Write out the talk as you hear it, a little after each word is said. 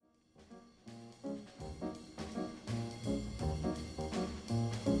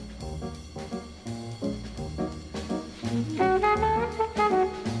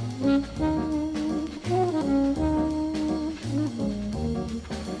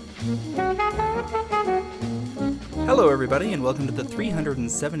Hello everybody, and welcome to the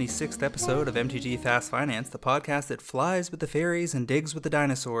 376th episode of MTG Finance, the podcast that flies with the fairies and digs with the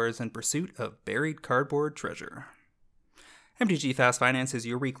dinosaurs in pursuit of buried cardboard treasure. MTG Finance is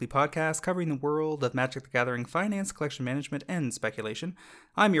your weekly podcast covering the world of Magic the Gathering finance, collection management, and speculation.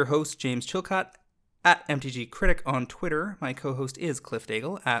 I'm your host, James Chilcott, at MTG Critic on Twitter. My co-host is Cliff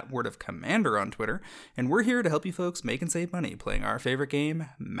Daigle, at Word of Commander on Twitter, and we're here to help you folks make and save money playing our favorite game,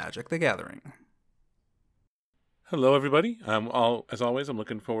 Magic the Gathering. Hello, everybody. As always, I'm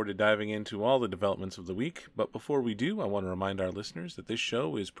looking forward to diving into all the developments of the week. But before we do, I want to remind our listeners that this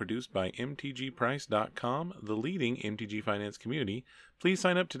show is produced by MTGPrice.com, the leading MTG finance community. Please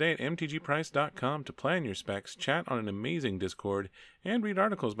sign up today at MTGPrice.com to plan your specs, chat on an amazing Discord, and read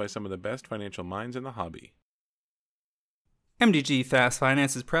articles by some of the best financial minds in the hobby. MTG Fast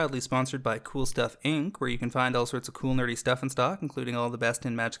Finance is proudly sponsored by Cool Stuff Inc., where you can find all sorts of cool nerdy stuff in stock, including all the best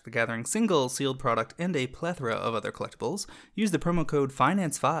in Magic the Gathering single, sealed product, and a plethora of other collectibles. Use the promo code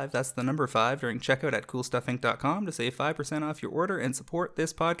FINANCE5, that's the number 5, during checkout at CoolStuffInc.com to save 5% off your order and support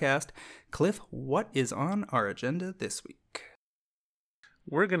this podcast. Cliff, what is on our agenda this week?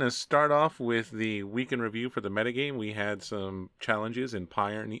 We're going to start off with the week in review for the metagame. We had some challenges in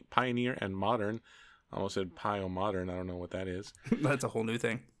Pioneer and Modern. I almost said Pio-Modern. I don't know what that is. That's a whole new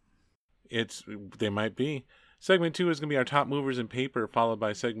thing. They might be. Segment 2 is going to be our top movers in paper, followed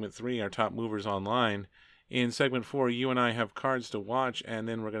by Segment 3, our top movers online. In Segment 4, you and I have cards to watch, and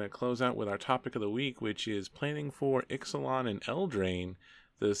then we're going to close out with our topic of the week, which is planning for Ixalan and Eldraine.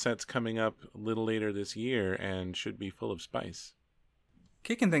 The set's coming up a little later this year and should be full of spice.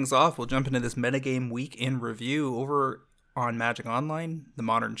 Kicking things off, we'll jump into this metagame week in review over on Magic Online, the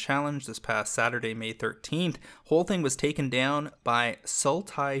Modern Challenge this past Saturday, May 13th. Whole thing was taken down by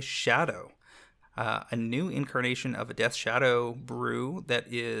Sultai Shadow, a new incarnation of a Death Shadow brew that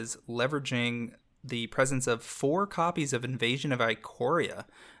is leveraging the presence of 4 copies of Invasion of Ikoria,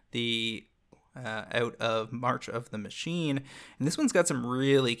 the out of March of the Machine. And this one's got some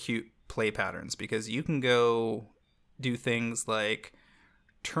really cute play patterns, because you can go do things like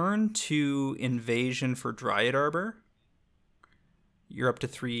turn 2 Invasion for Dryad Arbor. You're up to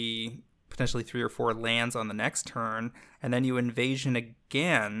potentially 3 or 4 lands on the next turn, and then you Invasion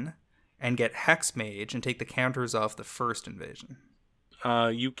again and get Hexmage and take the counters off the first Invasion.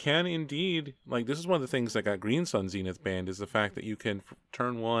 You can indeed, this is one of the things that got Green Sun Zenith banned, is the fact that you can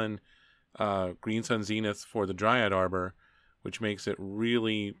turn 1 Green Sun Zenith for the Dryad Arbor, which makes it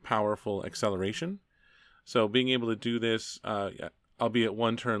really powerful acceleration. So being able to do this, albeit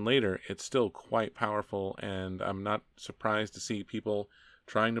 1 turn later, it's still quite powerful, and I'm not surprised to see people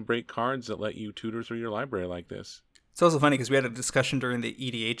trying to break cards that let you tutor through your library like this. It's also funny because we had a discussion during the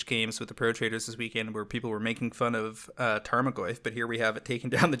EDH games with the Pro Traders this weekend where people were making fun of Tarmogoyf, but here we have it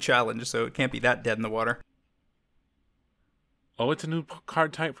taking down the challenge, so it can't be that dead in the water. Oh, it's a new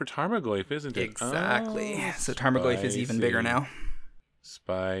card type for Tarmogoyf, isn't it? Exactly. Oh, so Tarmogoyf is even bigger now.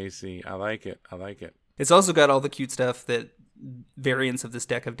 Spicy. I like it. It's also got all the cute stuff that variants of this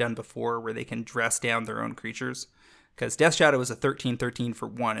deck have done before, where they can dress down their own creatures, because Death Shadow is a 13/13 for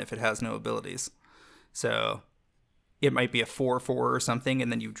 1 if it has no abilities. So it might be a 4/4 or something,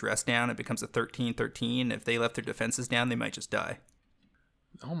 and then you dress down, it becomes a 13/13. If they left their defenses down, they might just die.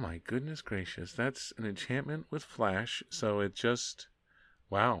 Oh my goodness gracious, that's an enchantment with flash, so it just,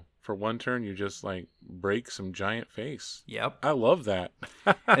 wow, for 1 turn you just break some giant face. Yep. I love that.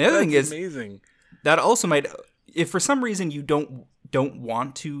 And the other thing is amazing. That also might, if for some reason you don't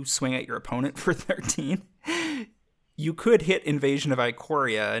want to swing at your opponent for 13, you could hit Invasion of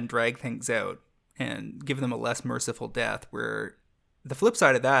Ikoria and drag things out and give them a less merciful death, where the flip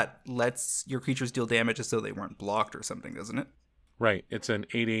side of that lets your creatures deal damage as though they weren't blocked or something, doesn't it? Right. It's an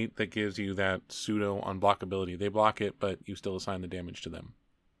 8/8 that gives you that pseudo unblockability. They block it, but you still assign the damage to them.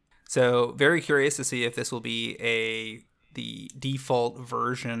 So very curious to see if this will be the default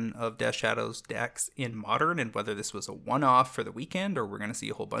version of Death Shadow's decks in Modern, and whether this was a one-off for the weekend or we're going to see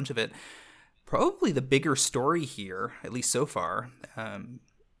a whole bunch of it. Probably the bigger story here, at least so far,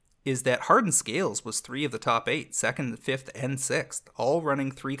 is that Hardened Scales was 3 of the top 8, 2nd, 5th, and 6th, all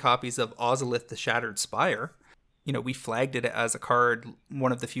running 3 copies of Ozolith the Shattered Spire. You know, we flagged it as a card,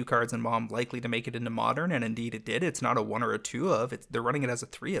 one of the few cards in Mom likely to make it into Modern, and indeed it did. It's not a 1 or a 2 of. They're running it as a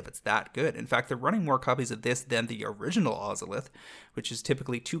 3 of. It's that good. In fact, they're running more copies of this than the original Ozolith, which is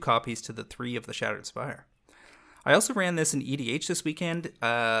typically 2 copies to the 3 of the Shattered Spire. I also ran this in EDH this weekend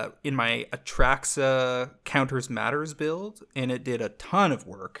in my Atraxa Counters Matters build, and it did a ton of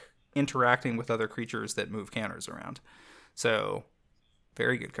work interacting with other creatures that move counters around. So,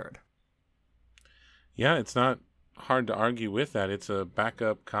 very good card. Yeah, it's not hard to argue with that. It's a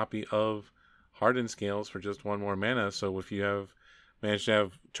backup copy of Hardened Scales for just one more mana. So if you have managed to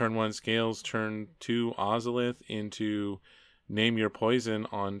have turn 1 Scales, turn 2 Ozolith into Name Your Poison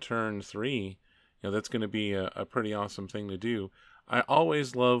on turn 3, that's going to be a pretty awesome thing to do. I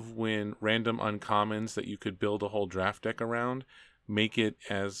always love when random uncommons that you could build a whole draft deck around make it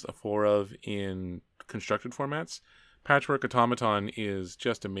as a 4 of in constructed formats. Patchwork Automaton is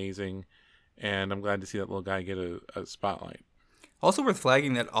just amazing, and I'm glad to see that little guy get a spotlight. Also worth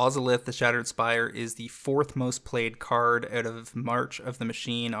flagging that Ozolith, the Shattered Spire, is the 4th most played card out of March of the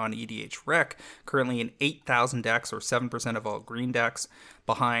Machine on EDH Rec, currently in 8,000 decks, or 7% of all green decks,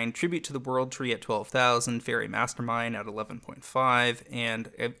 behind Tribute to the World Tree at 12,000, Fairy Mastermind at 11.5, and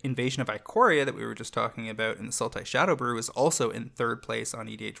Invasion of Ikoria that we were just talking about in the Sultai Shadow Brew is also in 3rd place on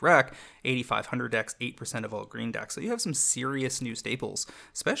EDH Rec, 8,500 decks, 8% of all green decks. So you have some serious new staples,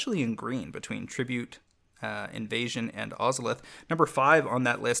 especially in green, between Tribute, Invasion, and Ozolith. Number 5 on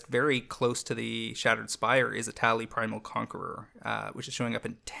that list, very close to the Shattered Spire, is Atali Primal Conqueror, which is showing up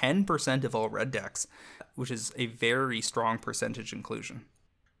in 10% of all red decks, which is a very strong percentage inclusion.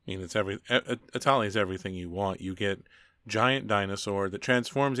 I mean, Atali is everything you want. You get giant dinosaur that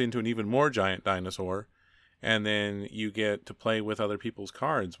transforms into an even more giant dinosaur, and then you get to play with other people's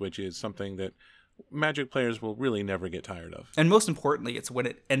cards, which is something that Magic players will really never get tired of. And most importantly, it's when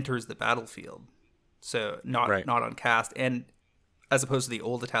it enters the battlefield. So not on cast, and as opposed to the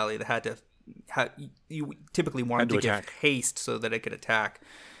old Atali that you typically wanted to give haste so that it could attack.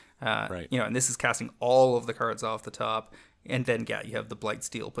 Right. And this is casting all of the cards off the top, and then you have the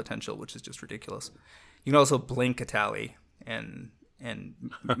Blightsteel potential, which is just ridiculous. You can also blink Atali and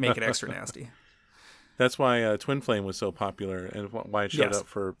make it extra nasty. That's why Twin Flame was so popular, and why it showed up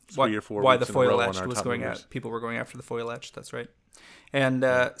for 3 or 4 why weeks the in a row foil on etched our was top going numbers. at. People were going after the foil etched. That's right. And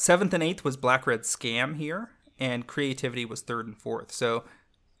 7th and 8th was Black Red Scam here, and Creativity was 3rd and 4th. So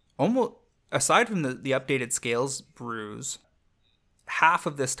almost aside from the updated scales brews, half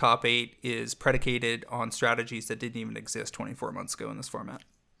of this top 8 is predicated on strategies that didn't even exist 24 months ago in this format.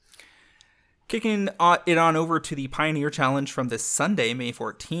 Kicking it on over to the Pioneer Challenge from this Sunday, May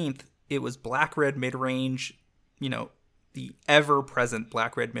 14th, it was Black-Red mid-range, the ever-present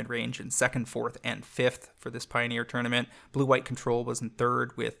Black-Red mid-range in 2nd, 4th, and 5th for this Pioneer tournament. Blue-White Control was in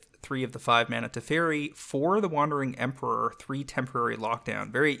 3rd with 3 of the 5 mana Teferi, 4 the Wandering Emperor, 3 Temporary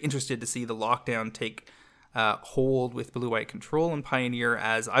Lockdown. Very interested to see the Lockdown take hold with Blue-White Control and Pioneer,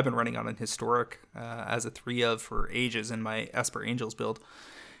 as I've been running on an Historic as a 3 of for ages in my Esper Angels build.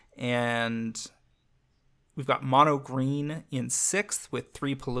 And we've got Mono Green in 6th with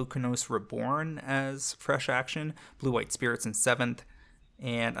 3 Pelucanos Reborn as fresh action, Blue-White Spirits in 7th,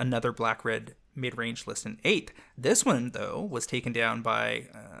 and another Black-Red mid-range list in 8th. This one, though, was taken down by,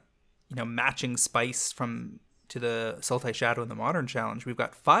 matching spice to the Sultai Shadow in the Modern Challenge. We've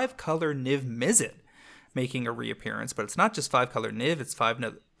got 5-color Niv Mizzet making a reappearance, but it's not just 5-color Niv, it's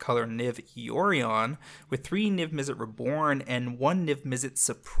 5-color Niv Eorion with 3 Niv Mizzet Reborn and 1 Niv Mizzet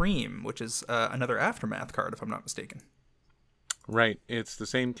Supreme, which is another Aftermath card, if I'm not mistaken. Right. It's the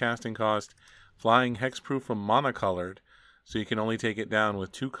same casting cost, flying hexproof from monocolored, so you can only take it down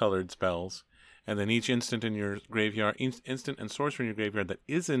with 2 colored spells, and then each instant in your graveyard, instant and sorcery in your graveyard that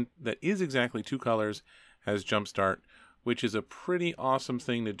is exactly 2 colors has Jumpstart, which is a pretty awesome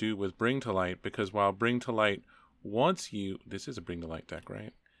thing to do with Bring to Light, because while Bring to Light wants you... This is a Bring to Light deck,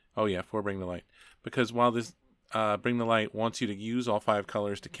 right? Oh yeah, 4 Bring to Light. Because while this Bring to Light wants you to use all 5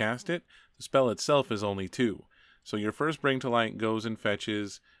 colors to cast it, the spell itself is only 2. So your first Bring to Light goes and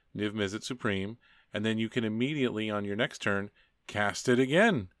fetches Niv Mizzet Supreme, and then you can immediately, on your next turn, cast it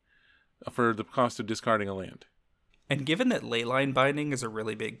again for the cost of discarding a land. And given that Leyline Binding is a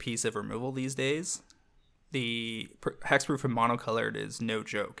really big piece of removal these days, the hexproof from monocolored is no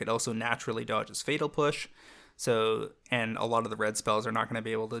joke. It also naturally dodges Fatal Push, and a lot of the red spells are not going to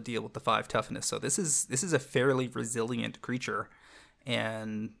be able to deal with the 5 toughness. So this is a fairly resilient creature,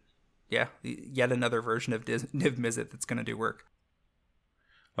 and yet another version of Niv Mizzet that's going to do work.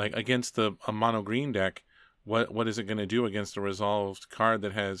 Like against a mono green deck, what is it going to do against a resolved card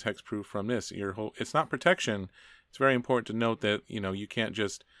that has hexproof from this? It's not protection. It's very important to note that you can't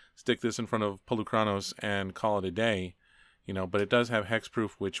just stick this in front of Pelucranos and call it a day, but it does have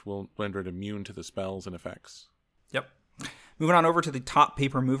hexproof, which will render it immune to the spells and effects. Yep. Moving on over to the top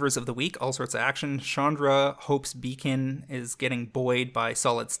paper movers of the week, all sorts of action. Chandra Hope's Beacon is getting buoyed by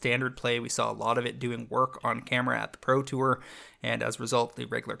solid standard play. We saw a lot of it doing work on camera at the Pro Tour, and as a result, the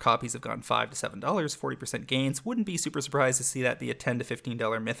regular copies have gone $5 to $7, 40% gains. Wouldn't be super surprised to see that be a $10 to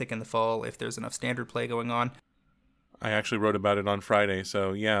 $15 mythic in the fall if there's enough standard play going on. I actually wrote about it on Friday,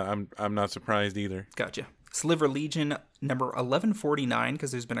 so yeah, I'm not surprised either. Gotcha. Sliver Legion number 1149,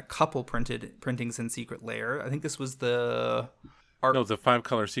 because there's been a couple printings in Secret Lair. I think this was the art. No, the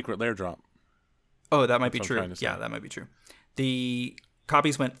 5-color Secret Lair drop. Oh, that might be That's what I'm true. trying to say. Yeah, that might be true. The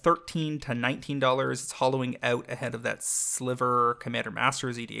copies went $13 to $19. It's hollowing out ahead of that Sliver Commander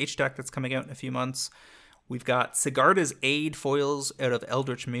Masters EDH deck that's coming out in a few months. We've got Sigarda's Aid foils out of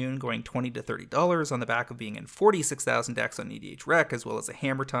Eldritch Moon going $20 to $30 on the back of being in 46,000 decks on EDH Rec, as well as a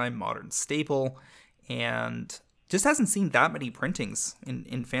Hammer Time modern staple. And just hasn't seen that many printings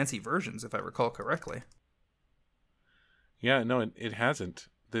in fancy versions, if I recall correctly. Yeah, no, it hasn't.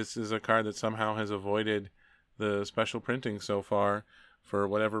 This is a card that somehow has avoided the special printing so far for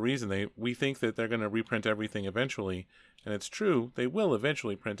whatever reason. We think that they're going to reprint everything eventually, and it's true, they will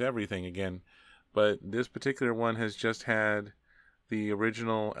eventually print everything again. But this particular one has just had the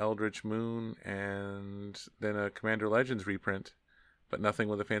original Eldritch Moon and then a Commander Legends reprint, but nothing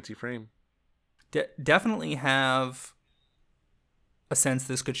with a fancy frame. Definitely have a sense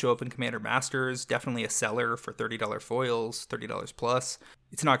this could show up in Commander Masters. Definitely a seller for $30 foils, $30 plus.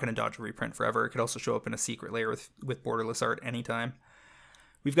 It's not going to dodge a reprint forever. It could also show up in a Secret Lair with borderless art anytime.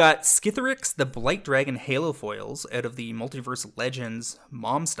 We've got Skithiryx, the Blight Dragon Halo foils out of the Multiverse Legends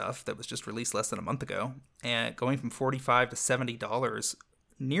mom stuff that was just released less than a month ago, and going from $45 to $70,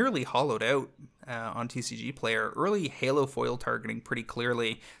 nearly hollowed out on TCG Player. Early Halo foil targeting pretty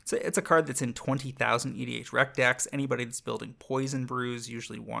clearly. It's a card that's in 20,000 EDH Rec decks. Anybody that's building Poison Brews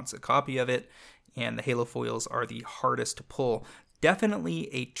usually wants a copy of it, and the Halo foils are the hardest to pull.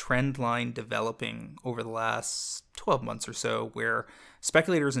 Definitely a trend line developing over the last 12 months or so, where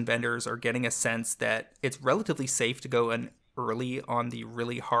speculators and vendors are getting a sense that it's relatively safe to go in early on the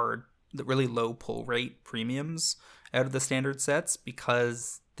really low pull rate premiums out of the standard sets,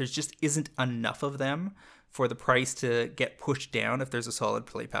 because there's just isn't enough of them for the price to get pushed down if there's a solid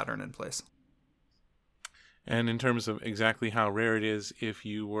play pattern in place. And in terms of exactly how rare it is, if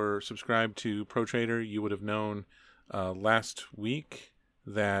you were subscribed to ProTrader, you would have known last week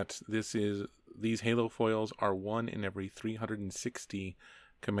that these Halo foils are 1 in every 360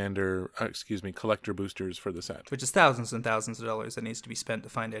 collector boosters for the set, which is thousands and thousands of dollars that needs to be spent to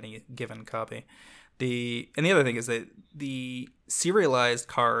find any given copy. And the other thing is that the serialized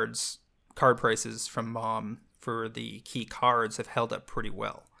card prices from Mom for the key cards have held up pretty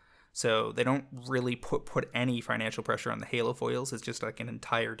well. So they don't really put any financial pressure on the Halo foils. It's just like an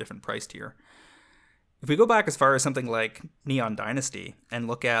entire different price tier. If we go back as far as something like Neon Dynasty and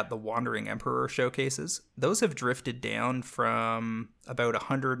look at the Wandering Emperor showcases, those have drifted down from about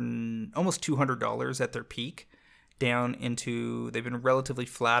almost $200 at their peak down into, they've been relatively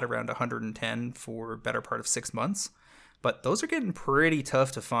flat around 110 for better part of 6 months. But those are getting pretty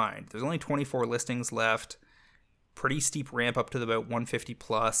tough to find. There's only 24 listings left, pretty steep ramp up to about 150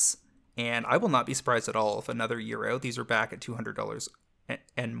 plus. And I will not be surprised at all if another year out, these are back at $200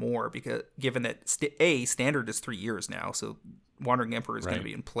 and more, because given that standard is 3 years now, so Wandering Emperor is going to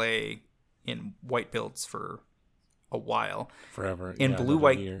be in play in white builds for a while, forever. In blue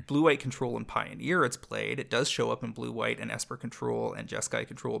white control and Pioneer, it's played. It does show up in blue white and Esper control and Jeskai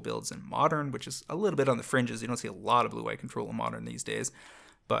control builds in Modern, which is a little bit on the fringes. You don't see a lot of blue white control in Modern these days,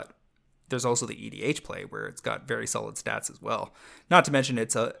 but there's also the EDH play where it's got very solid stats as well. Not to mention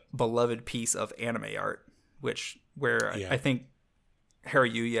it's a beloved piece of anime art, I think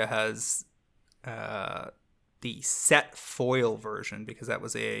Haruya has the set foil version, because that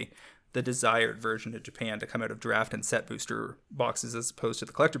was the desired version of Japan to come out of draft and set booster boxes as opposed to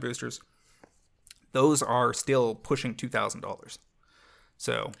the collector boosters. Those are still pushing $2,000.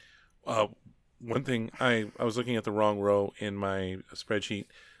 So one thing, I was looking at the wrong row in my spreadsheet.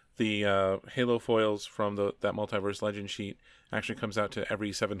 The Halo foils from that Multiverse Legend sheet actually comes out to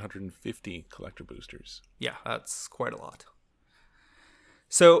every 750 collector boosters. Yeah, that's quite a lot.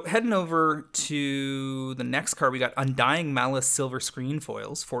 So heading over to the next card, we got Undying Malice Silver Screen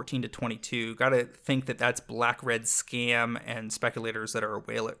foils, 14 to 22. Got to think that that's black-red scam, and speculators that are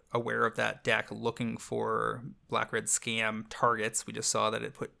aware of that deck looking for black-red scam targets. We just saw that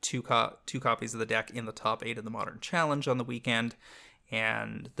it put two copies of the deck in the top 8 of the Modern Challenge on the weekend.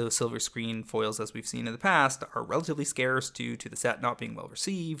 And those silver screen foils, as we've seen in the past, are relatively scarce due to the set not being well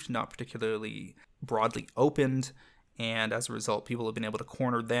received, not particularly broadly opened. And as a result, people have been able to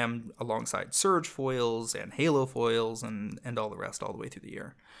corner them alongside Surge foils and Halo foils and all the rest all the way through the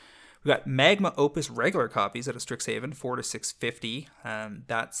year. We've got Magma Opus regular copies at a Strixhaven, 4 to 650.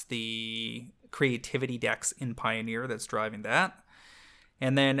 That's the creativity decks in Pioneer that's driving that.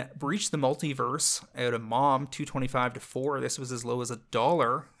 And then Breach the Multiverse out of Mom, 225 to 4. This was as low as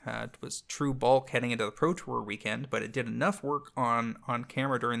 $1. It was true bulk heading into the Pro Tour weekend, but it did enough work on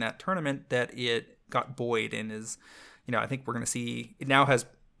camera during that tournament that it got buoyed and is, I think we're going to see, it now has,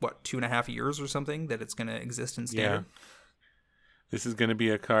 2.5 years or something that it's going to exist in Standard? Yeah. This is going to be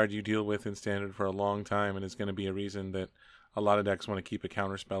a card you deal with in Standard for a long time, and it's going to be a reason that a lot of decks want to keep a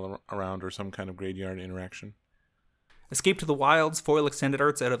counterspell around or some kind of graveyard interaction. Escape to the Wilds, foil extended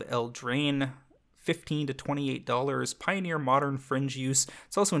arts out of Eldraine, $15 to $28. Pioneer Modern Fringe use.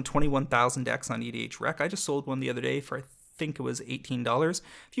 It's also in 21,000 decks on EDH Rec. I just sold one the other day for, I think it was $18.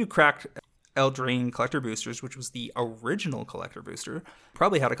 If you cracked Eldraine collector boosters, which was the original collector booster,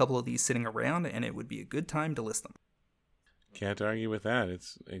 probably had a couple of these sitting around, and it would be a good time to list them. Can't argue with that.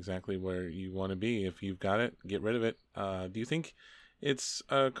 It's exactly where you want to be. If you've got it, get rid of it. Do you think it's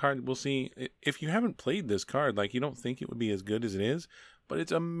a card we'll see? If you haven't played this card, you don't think it would be as good as it is, but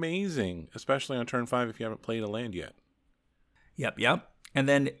it's amazing, especially on turn 5 if you haven't played a land yet. Yep. And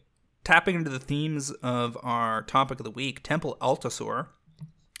then tapping into the themes of our topic of the week, Temple Altasaur,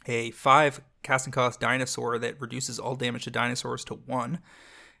 a 5 casting cost dinosaur that reduces all damage to dinosaurs to 1,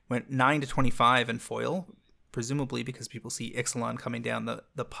 went 9 to 25 in foil, presumably because people see Ixalan coming down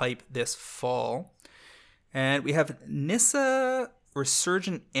the pipe this fall. And we have Nissa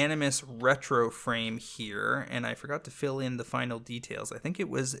Resurgent Animus Retro Frame here, and I forgot to fill in the final details. I think it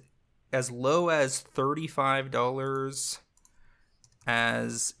was as low as $35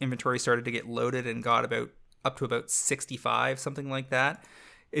 as inventory started to get loaded and got up to about 65, something like that.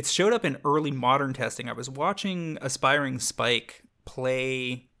 It showed up in early Modern testing. I was watching Aspiring Spike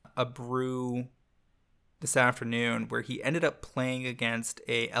play a brew this afternoon where he ended up playing against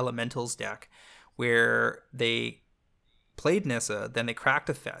a Elementals deck where they played Nissa, then they cracked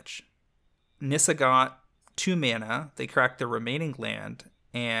a fetch. Nissa got 2 mana, they cracked the remaining land,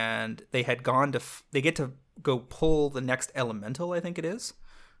 and they had gone to they get to go pull the next Elemental, I think it is.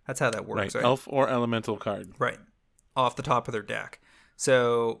 That's how that works, right? Elf or Elemental card. Right. Off the top of their deck.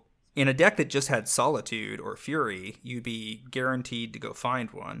 So in a deck that just had Solitude or Fury, you'd be guaranteed to go find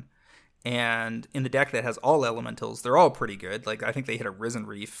one. And in the deck that has all elementals, they're all pretty good. I think they hit a Risen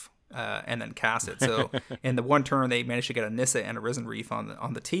Reef and then cast it. So in the one turn, they managed to get a Nissa and a Risen Reef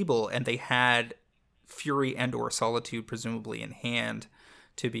on the table, and they had Fury and or Solitude presumably in hand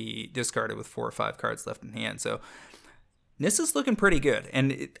to be discarded with 4 or 5 cards left in hand. So Nissa's looking pretty good.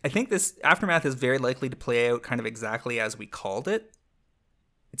 And I think this Aftermath is very likely to play out kind of exactly as we called it.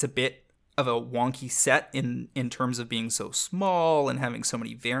 It's a bit of a wonky set in terms of being so small and having so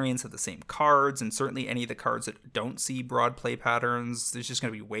many variants of the same cards, and certainly any of the cards that don't see broad play patterns, there's just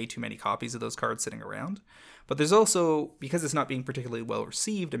going to be way too many copies of those cards sitting around. But there's also, because it's not being particularly well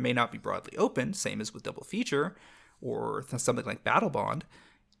received and may not be broadly opened, same as with Double Feature or something like Battle Bond,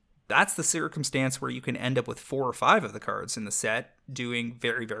 that's the circumstance where you can end up with 4 or 5 of the cards in the set doing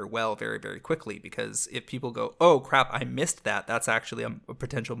very, very well very, very quickly. Because if people go, oh crap, I missed that, that's actually a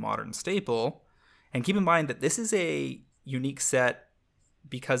potential Modern staple. And keep in mind that this is a unique set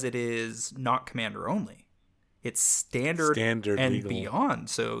because it is not Commander only. It's standard and legal. Beyond.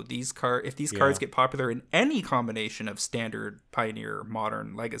 So if these cards get popular in any combination of Standard, Pioneer,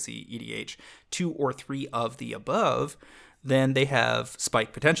 Modern, Legacy, EDH, 2 or 3 of the above, then they have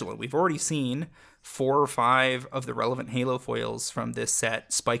spike potential. And we've already seen 4 or 5 of the relevant Halo foils from this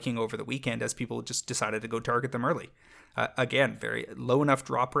set spiking over the weekend as people just decided to go target them early. Again, very low enough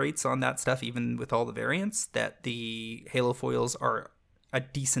drop rates on that stuff, even with all the variants, that the Halo foils are a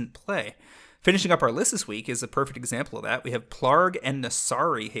decent play. Finishing up our list this week is a perfect example of that. We have Plarg and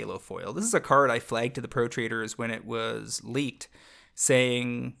Nasari Halo foil. This is a card I flagged to the pro traders when it was leaked,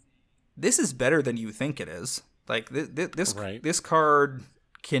 saying, this is better than you think it is. This card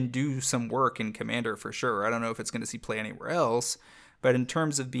can do some work in Commander for sure. I don't know if it's going to see play anywhere else, but in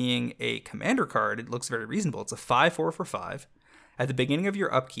terms of being a Commander card, it looks very reasonable. It's a 5/4 for 5. At the beginning of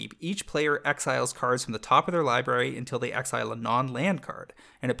your upkeep, each player exiles cards from the top of their library until they exile a non-land card.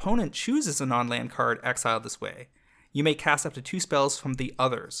 An opponent chooses a non-land card exiled this way. You may cast up to 2 spells from the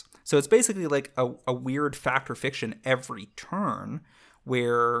others. So it's basically like a weird fact or fiction every turn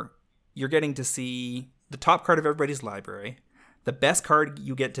where you're getting to see the top card of everybody's library, the best card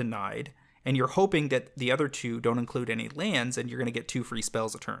you get denied, and you're hoping that the other 2 don't include any lands, and you're going to get 2 free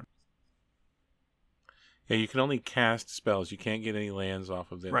spells a turn. Yeah, you can only cast spells. You can't get any lands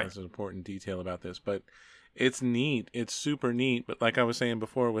off of them. Right. That's an important detail about this. But it's neat. It's super neat. But like I was saying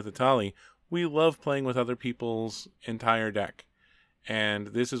before with Itali, we love playing with other people's entire deck. And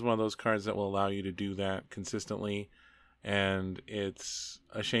this is one of those cards that will allow you to do that consistently. And it's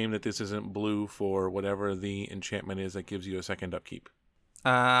a shame that this isn't blue for whatever the enchantment is that gives you a second upkeep.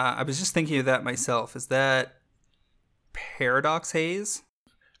 I was just thinking of that myself. Is that Paradox Haze?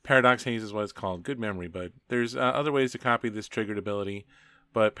 Paradox Haze is what it's called. Good memory, bud. There's other ways to copy this triggered ability,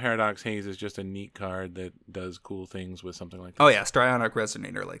 but Paradox Haze is just a neat card that does cool things with something like this. Oh yeah, Strionic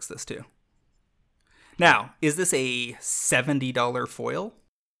Resonator likes this too. Now, is this a $70 foil?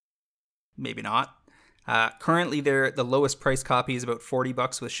 Maybe not. Currently, the lowest price copy is about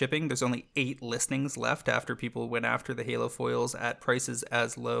 $40 with shipping. There's only 8 listings left after people went after the Halo foils at prices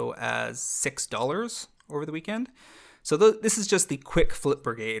as low as $6 over the weekend. So this is just the quick flip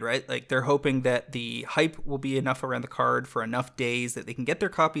brigade, right? Like they're hoping that the hype will be enough around the card for enough days that they can get their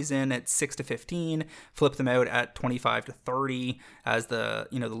copies in at 6 to 15, flip them out at 25 to 30 as the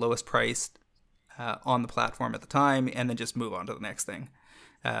lowest price on the platform at the time, and then just move on to the next thing.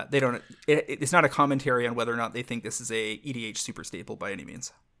 They don't. It's not a commentary on whether or not they think this is a EDH super staple by any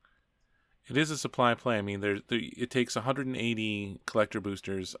means. It is a supply play. I mean, it takes 180 collector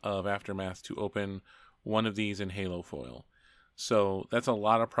boosters of Aftermath to open one of these in Halo foil. So that's a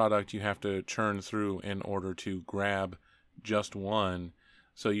lot of product you have to churn through in order to grab just one.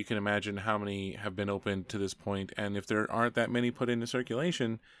 So you can imagine how many have been opened to this point. And if there aren't that many put into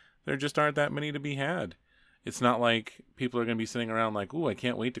circulation, there just aren't that many to be had. It's not like people are going to be sitting around like, ooh, I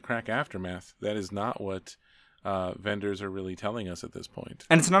can't wait to crack Aftermath. That is not what vendors are really telling us at this point.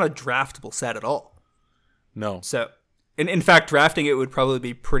 And it's not a draftable set at all. No. So, in fact, drafting it would probably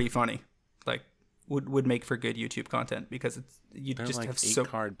be pretty funny. Like, would make for good YouTube content because you just like have 8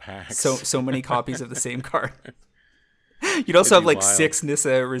 card packs. so many copies of the same card. You'd also have like wild. 6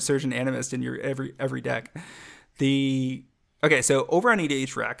 Nissa Resurgent Animist in your every deck. Okay, so over on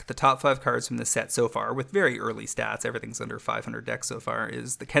EDH Rec, the top 5 cards from the set so far, with very early stats, everything's under 500 decks so far,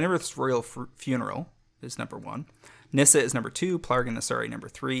 is the Kenrith's Royal Funeral is number 1. Nissa is number 2, Plargan Asari number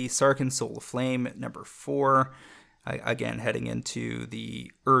 3, Sarkhan Soul of Flame number 4, again heading into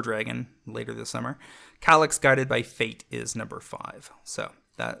the Dragon later this summer. Calyx Guided by Fate is number 5. So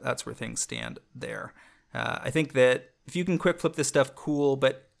that's where things stand there. I think that if you can quick flip this stuff, cool,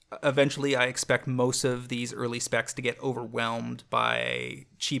 but eventually I expect most of these early specs to get overwhelmed by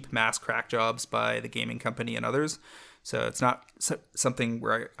cheap mass crack jobs by the gaming company and others. So it's not something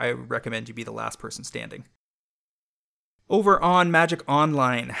where I recommend you be the last person standing. Over on Magic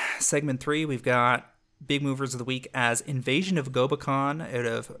Online, segment 3, we've got big movers of the week as Invasion of Gobakon out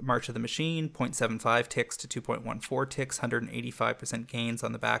of March of the Machine, 0.75 ticks to 2.14 ticks, 185% gains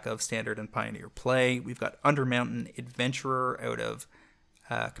on the back of Standard and Pioneer play. We've got Undermountain Adventurer out of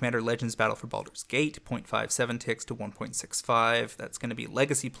Commander Legends Battle for Baldur's Gate, 0.57 ticks to 1.65. That's going to be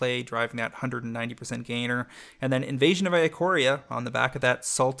legacy play, driving that 190% gainer. And then Invasion of Ikoria on the back of that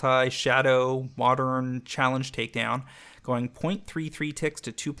Sultai Shadow Modern Challenge takedown, going 0.33 ticks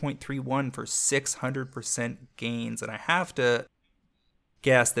to 2.31 for 600% gains. And I have to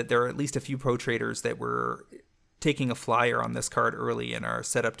guess that there are at least a few pro traders that were taking a flyer on this card early and are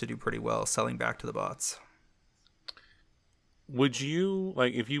set up to do pretty well, selling back to the bots. Would you,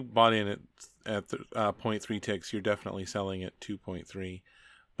 like, if you bought in at 0.3 ticks, you're definitely selling at 2.3.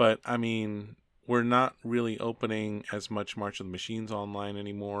 But, I mean, we're not really opening as much March of the Machines online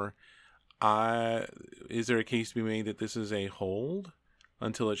anymore. Is there a case to be made that this is a hold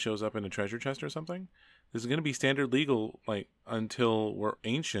until it shows up in a treasure chest or something? This is going to be standard legal, like, until we're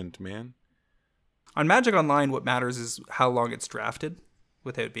ancient, man. On Magic Online, what matters is how long it's drafted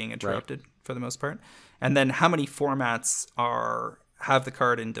without being interrupted, for the most part. And then how many formats have the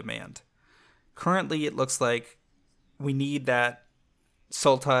card in demand. Currently, it looks like we need that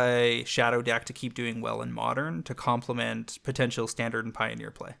Sultai Shadow deck to keep doing well in Modern to complement potential Standard and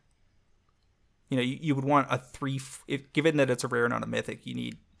Pioneer play. You know, you would want given that it's a rare, not a mythic, you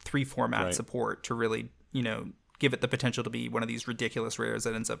need 3 format support to really, give it the potential to be one of these ridiculous rares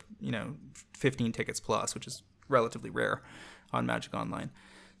that ends up, 15 tickets plus, which is relatively rare on Magic Online.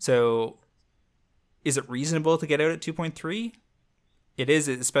 So is it reasonable to get out at 2.3? It is,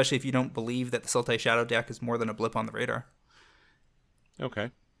 especially if you don't believe that the Sultai Shadow deck is more than a blip on the radar.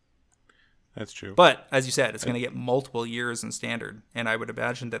 Okay. That's true. But, as you said, it's going to get multiple years in Standard, and I would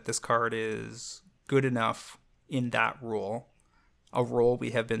imagine that this card is good enough in that role, a role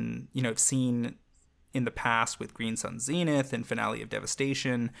we have been, seen in the past with Green Sun Zenith and Finale of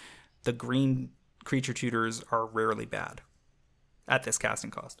Devastation. The green creature tutors are rarely bad at this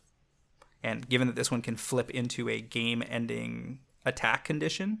casting cost. And given that this one can flip into a game-ending attack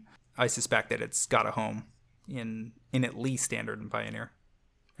condition, I suspect that it's got a home in at least Standard and Pioneer.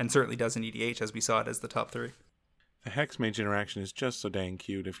 And certainly does in EDH, as we saw it as the top 3. The Hex Mage interaction is just so dang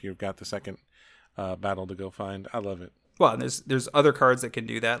cute if you've got the second battle to go find. I love it. Well, and there's other cards that can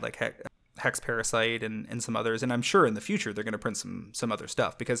do that, like Hex Parasite and some others. And I'm sure in the future they're going to print some other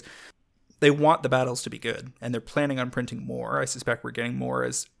stuff because they want the battles to be good, and they're planning on printing more. I suspect we're getting more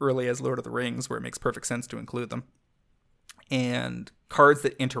as early as Lord of the Rings, where it makes perfect sense to include them. And cards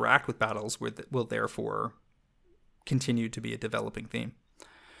that interact with battles will therefore continue to be a developing theme.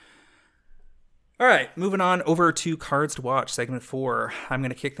 All right, moving on over to Cards to Watch, segment 4. I'm going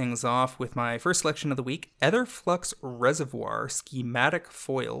to kick things off with my first selection of the week, Etherflux Reservoir Schematic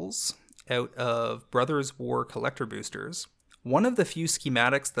Foils out of Brothers War Collector Boosters. One of the few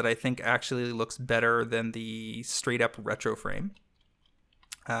schematics that I think actually looks better than the straight-up retro frame.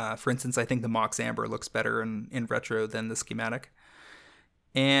 For instance, I think the Mox Amber looks better in retro than the schematic.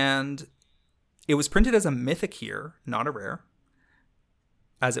 And it was printed as a mythic here, not a rare,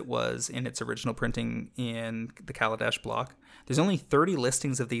 as it was in its original printing in the Kaladesh block. There's only 30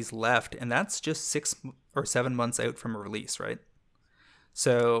 listings of these left, and that's just 6 or 7 months out from a release, right?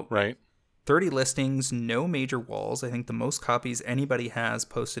 So... Right. 30 listings, no major walls. I think the most copies anybody has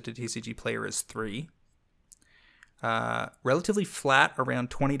posted to TCG Player is 3. Relatively flat, around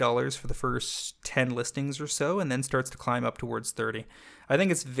 $20 for the first 10 listings or so, and then starts to climb up towards 30. I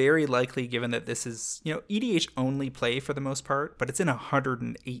think it's very likely, given that this is, EDH only play for the most part, but it's in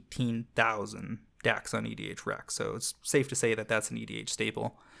 118,000 decks on EDH Rec, so it's safe to say that that's an EDH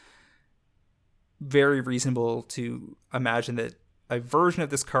staple. Very reasonable to imagine that a version of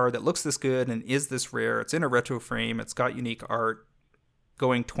this card that looks this good and is this rare, it's in a retro frame, it's got unique art,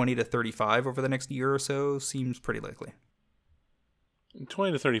 going 20 to 35 over the next year or so seems pretty likely.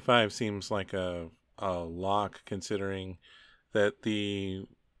 20 to 35 seems like a lock, considering that the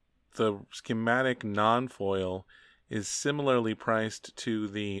schematic non-foil is similarly priced to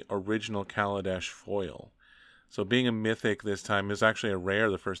the original Kaladesh foil. So being a mythic this time is actually a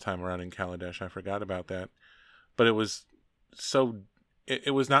rare the first time around in Kaladesh. I forgot about that. But it was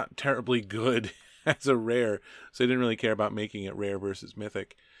not terribly good as a rare, so I didn't really care about making it rare versus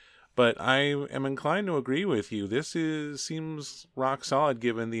mythic. But I am inclined to agree with you. This seems rock solid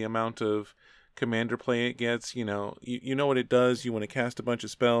given the amount of commander play it gets. You know what it does. You want to cast a bunch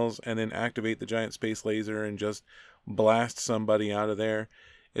of spells and then activate the giant space laser and just blast somebody out of there.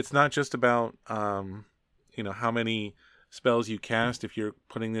 It's not just about how many spells you cast. If you're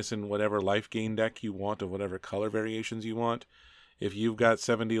putting this in whatever life gain deck you want, of whatever color variations you want, if you've got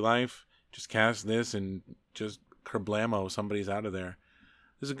 70 life, just cast this and just kerblamo, somebody's out of there.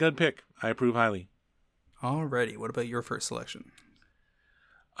 This is a good pick. I approve highly. Alrighty, what about your first selection?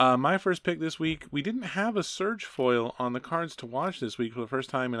 My first pick this week, we didn't have a Surge foil on the Cards to Watch this week for the first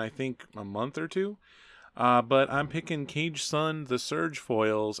time in I think a month or two. But I'm picking Cage Sun, the Surge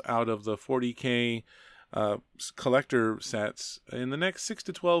foils out of the 40K collector sets. In the next 6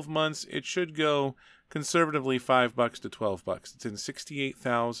 to 12 months, it should go conservatively $5 to $12. It's in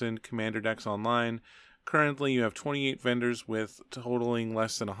 68,000 commander decks online. Currently, you have 28 vendors with totaling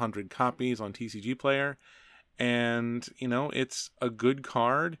less than 100 copies on TCG Player. And, it's a good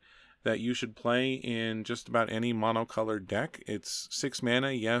card that you should play in just about any monocolored deck. It's 6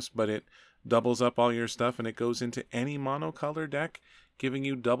 mana, yes, but it doubles up all your stuff and it goes into any monocolor deck, giving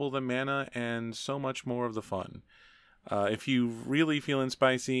you double the mana and so much more of the fun. If you really feeling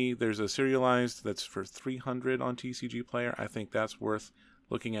spicy, there's a serialized that's for 300 on TCG Player. I think that's worth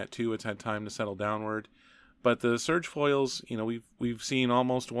looking at too. It's had time to settle downward. But the Surge foils, we've seen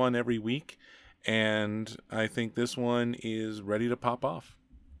almost one every week, and I think this one is ready to pop off.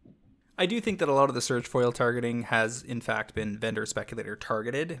 I do think that a lot of the Surge foil targeting has in fact been vendor speculator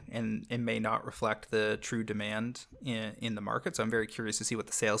targeted, and it may not reflect the true demand in the market. So I'm very curious to see what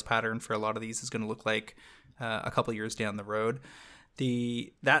the sales pattern for a lot of these is going to look like a couple years down the road.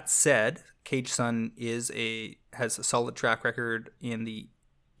 That said, Cage Sun has a solid track record in the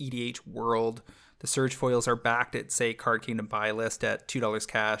EDH world. The Surge foils are backed at, say, Card Kingdom buy list at $2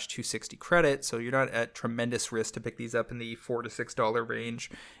 cash, $2.60 credit, so you're not at tremendous risk to pick these up in the $4 to $6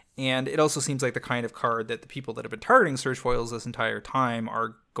 range. And it also seems like the kind of card that the people that have been targeting Surge foils this entire time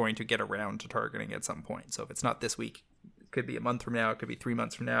are going to get around to targeting at some point. So if it's not this week, it could be a month from now, it could be 3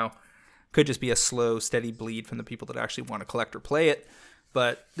 months from now. Could just be a slow, steady bleed from the people that actually want to collect or play it.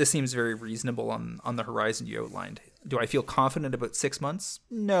 But this seems very reasonable on the horizon you outlined. Do I feel confident about 6 months?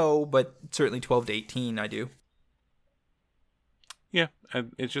 No, but certainly 12 to 18 I do. Yeah,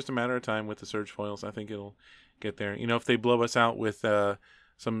 it's just a matter of time with the Surge foils. I think it'll get there. If they blow us out with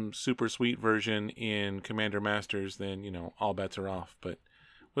some super sweet version in Commander Masters, then, all bets are off. But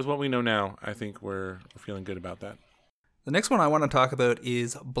with what we know now, I think we're feeling good about that. The next one I want to talk about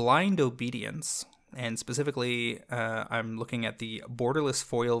is Blind Obedience. And specifically, I'm looking at the borderless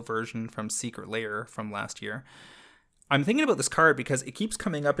foil version from Secret Lair from last year. I'm thinking about this card because it keeps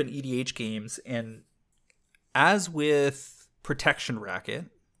coming up in EDH games, and as with Protection Racket,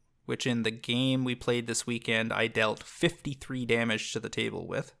 which in the game we played this weekend, I dealt 53 damage to the table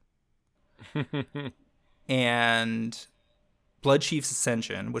with, and Bloodchief's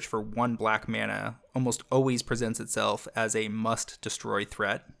Ascension, which for 1 black mana almost always presents itself as a must-destroy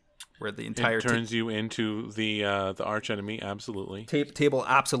threat, where the entire it turns you into the arch enemy. Absolutely, table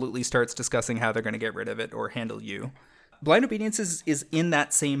absolutely starts discussing how they're going to get rid of it or handle you. Blind Obedience is in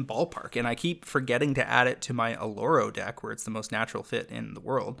that same ballpark, and I keep forgetting to add it to my Aloro deck, where it's the most natural fit in the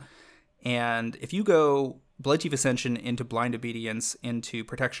world. And if you go Bloodchief Ascension into Blind Obedience into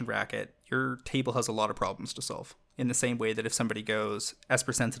Protection Racket, your table has a lot of problems to solve. In the same way that if somebody goes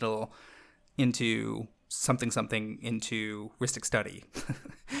Esper Sentinel into something into Rhystic Study,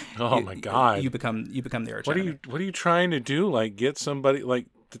 my God, you become the arch. What are you trying to do? Like, get somebody, like,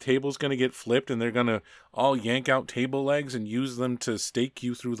 the table's going to get flipped and they're going to all yank out table legs and use them to stake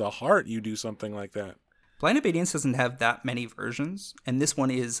you through the heart. You do something like that. Blind Obedience doesn't have that many versions, and this one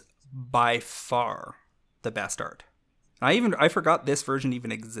is by far the best art. I forgot this version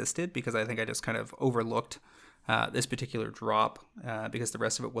even existed because I think I just kind of overlooked this particular drop because the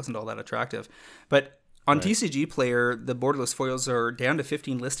rest of it wasn't all that attractive. But on Right. TCG Player, the borderless foils are down to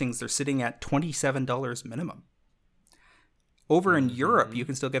 15 listings. They're sitting at $27 minimum. Over in Europe, you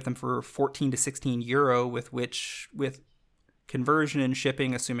can still get them for 14 to 16 euro, with conversion and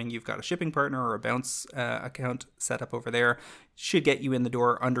shipping, assuming you've got a shipping partner or a bounce account set up over there, should get you in the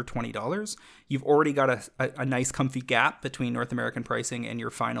door under $20. You've already got a nice comfy gap between North American pricing and your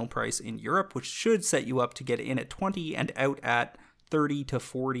final price in Europe, which should set you up to get in at 20 and out at 30 to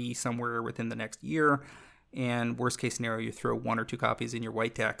 40 somewhere within the next year. And worst case scenario, you throw 1 or 2 copies in your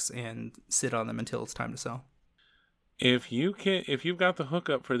white decks and sit on them until it's time to sell. If you've got the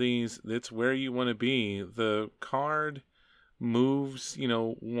hookup for these, that's where you want to be. The card moves,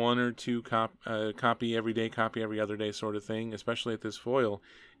 1 or 2 copy every day, copy every other day sort of thing, especially at this foil.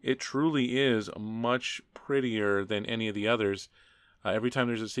 It truly is much prettier than any of the others. Every time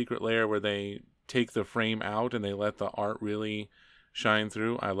there's a secret layer where they take the frame out and they let the art really shine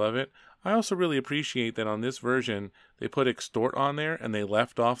through, I love it. I also really appreciate that on this version, they put extort on there and they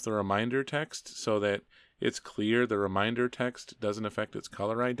left off the reminder text so that it's clear the reminder text doesn't affect its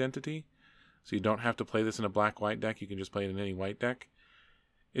color identity. So you don't have to play this in a black-white deck. You can just play it in any white deck.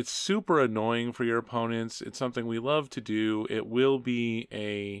 It's super annoying for your opponents. It's something we love to do. It will be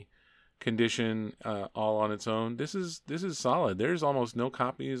a condition all on its own. This is solid. There's almost no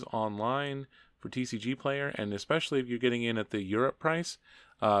copies online for TCG Player, and especially if you're getting in at the Europe price,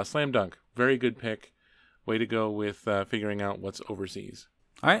 slam dunk. Very good pick. Way to go with figuring out what's overseas.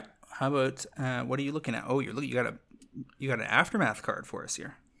 All right. How about what are you looking at? Oh, you got an Aftermath card for us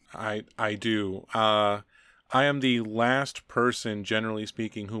here. I do. I am the last person, generally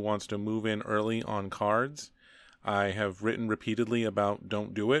speaking, who wants to move in early on cards. I have written repeatedly about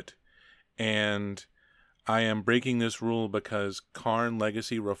don't do it, and I am breaking this rule because Karn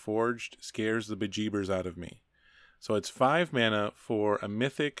Legacy Reforged scares the bejeebers out of me. So it's 5 mana for a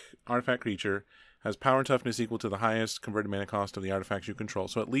mythic artifact creature, has power and toughness equal to the highest converted mana cost of the artifacts you control.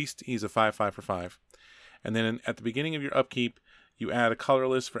 So at least he's a 5/5 for 5. And then at the beginning of your upkeep, you add a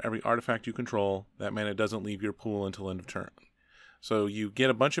colorless for every artifact you control. That mana doesn't leave your pool until end of turn. So you get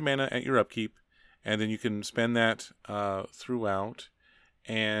a bunch of mana at your upkeep, and then you can spend that throughout.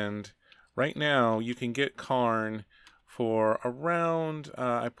 And right now, you can get Karn for around,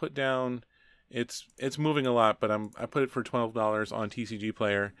 I put down, it's moving a lot, but I put it for $12 on TCG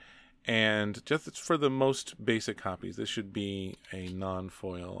Player. And just for the most basic copies, this should be a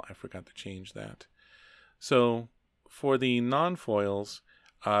non-foil. I forgot to change that. So for the non-foils,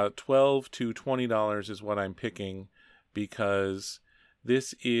 $12 to $20 is what I'm picking because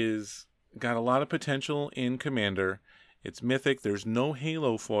this is got a lot of potential in Commander. It's mythic. There's no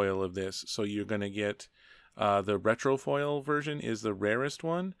Halo foil of this, so you're going to get the retro foil version is the rarest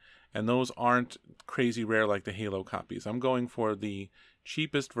one, and those aren't crazy rare like the Halo copies. I'm going for the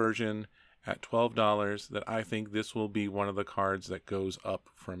cheapest version at $12 that I think this will be one of the cards that goes up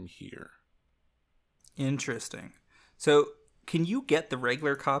from here. Interesting. So can you get the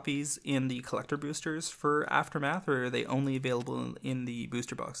regular copies in the collector boosters for Aftermath, or are they only available in the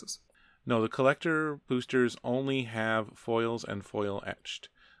booster boxes? No, the collector boosters only have foils and foil etched.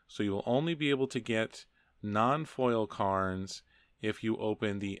 So you will only be able to get non-foil Karns if you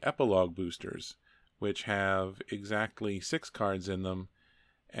open the epilogue boosters, which have exactly 6 cards in them,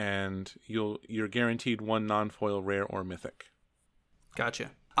 and you're guaranteed 1 non-foil rare or mythic.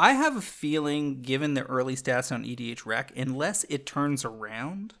 Gotcha. I have a feeling, given the early stats on EDH Rec, unless it turns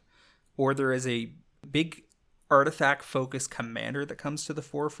around, or there is a big artifact-focused commander that comes to the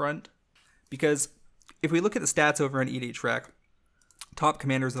forefront. Because if we look at the stats over on EDH Rec, top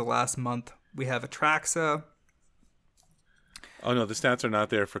commanders of the last month, we have Atraxa. Oh no, the stats are not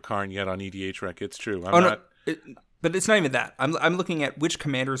there for Karn yet on EDH Rec. It's true. But it's not even that. I'm looking at which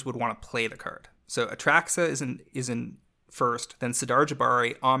commanders would want to play the card. So Atraxa is in first, then Sidar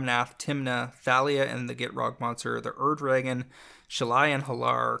Jabari, Omnath, Timna, Thalia and the Gitrog monster, the Ur-Dragon, Shalai and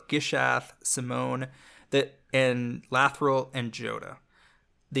Halar, Gishath, Simone, and Lathril and Joda.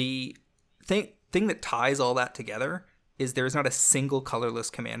 The thing that ties all that together is there's not a single colorless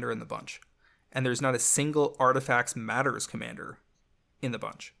commander in the bunch. And there's not a single Artifacts Matters commander in the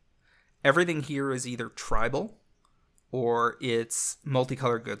bunch. Everything here is either tribal or it's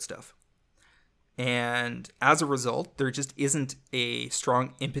multicolored good stuff. And as a result, there just isn't a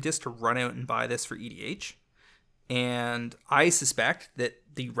strong impetus to run out and buy this for EDH. And I suspect that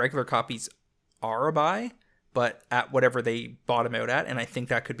the regular copies are a buy, but at whatever they bottom out at, and I think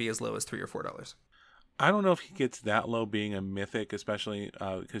that could be as low as $3 or $4. I don't know if he gets that low being a mythic, especially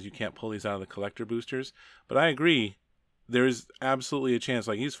because you can't pull these out of the collector boosters. But I agree. There's absolutely a chance.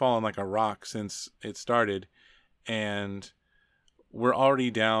 Like, he's fallen like a rock since it started. And we're already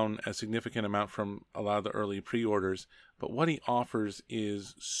down a significant amount from a lot of the early pre-orders. But what he offers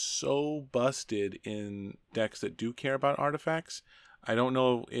is so busted in decks that do care about artifacts. I don't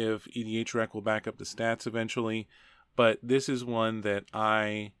know if EDH Rec will back up the stats eventually. But this is one that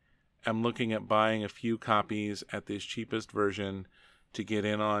I'm looking at buying a few copies at this cheapest version to get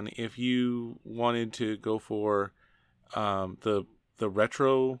in on. If you wanted to go for the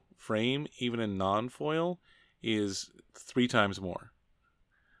retro frame, even in non-foil, is 3 times more,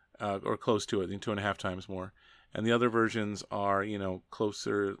 or close to it, 2.5 times more. And the other versions are,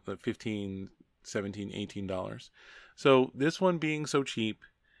 closer to $15, $17, $18. So this one being so cheap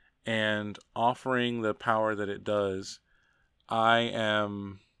and offering the power that it does, I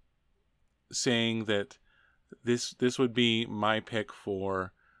am saying that this would be my pick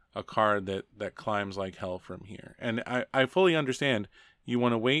for a card that climbs like hell from here. And I fully understand you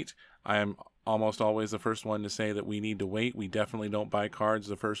want to wait. I am almost always the first one to say that we need to wait. We definitely don't buy cards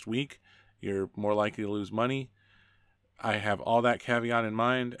the first week. You're more likely to lose money. I have all that caveat in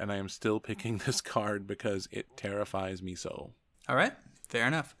mind, and I am still picking this card because it terrifies me so. All right. Fair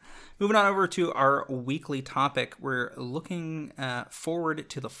enough. Moving on over to our weekly topic, we're looking forward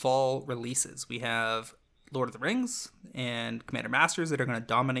to the fall releases. We have Lord of the Rings and Commander Masters that are going to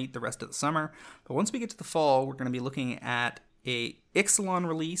dominate the rest of the summer. But once we get to the fall, we're going to be looking at a Ixalan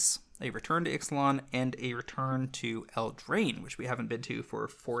release, a return to Ixalan, and a return to Eldraine, which we haven't been to for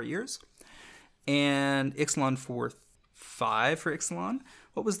 4 years. And Ixalan 4.5 for Ixalan.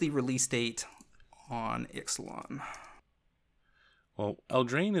 What was the release date on Ixalan? Well,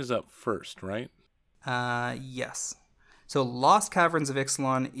 Eldraine is up first, right? Yes. So Lost Caverns of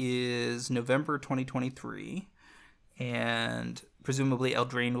Ixalan is November 2023, and presumably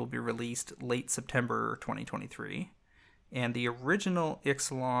Eldraine will be released late September 2023. And the original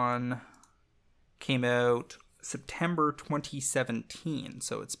Ixalan came out September 2017,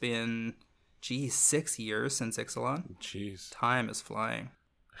 so it's been, 6 years since Ixalan. Jeez. Time is flying.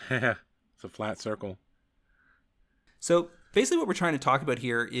 It's a flat circle. So basically what we're trying to talk about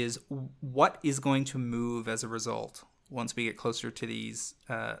here is what is going to move as a result once we get closer to these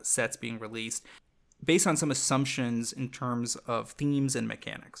sets being released, based on some assumptions in terms of themes and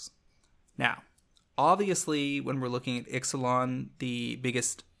mechanics. Now, obviously, when we're looking at Ixalan, the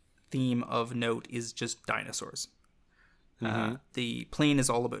biggest theme of note is just dinosaurs. Mm-hmm. The plane is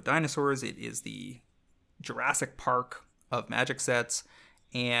all about dinosaurs. It is the Jurassic Park of Magic sets.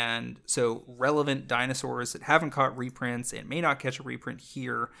 And so relevant dinosaurs that haven't caught reprints and may not catch a reprint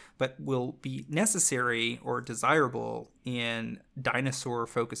here, but will be necessary or desirable in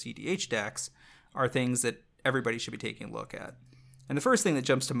dinosaur-focused EDH decks are things that everybody should be taking a look at. And the first thing that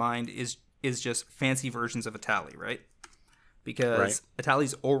jumps to mind is just fancy versions of Atali, right? Because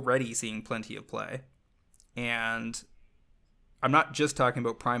Atali's already seeing plenty of play. And I'm not just talking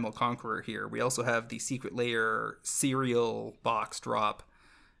about Primal Conqueror here. We also have the Secret Lair serial box drop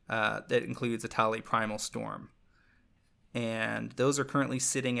that includes Atali Primal Storm. And those are currently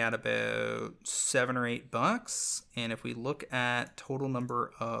sitting at about $7 or $8. And if we look at total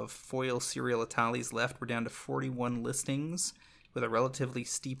number of foil serial Atalis left, we're down to 41 listings with a relatively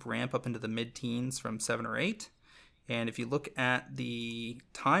steep ramp up into the mid-teens from 7 or 8. And if you look at the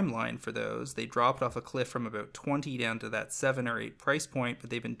timeline for those, they dropped off a cliff from about 20 down to that 7 or 8 price point, but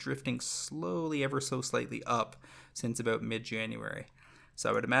they've been drifting slowly, ever so slightly up since about mid-January. So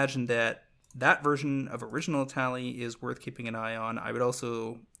I would imagine that version of original Atali is worth keeping an eye on. I would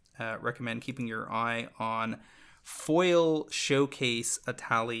also recommend keeping your eye on foil showcase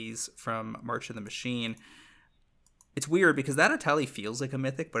Atalis from March of the Machine. It's weird because that Atali feels like a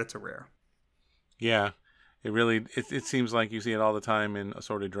mythic, but it's a rare. Yeah, it seems like you see it all the time in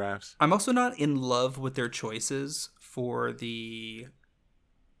assorted drafts. I'm also not in love with their choices for the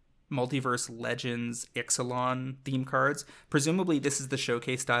Multiverse Legends Ixalan theme cards. Presumably this is the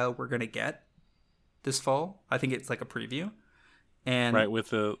showcase style we're going to get this fall. I think it's like a preview. And right,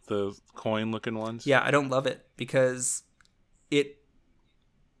 with the coin looking ones. Yeah, I don't love it because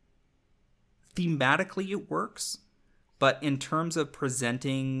thematically it works, but in terms of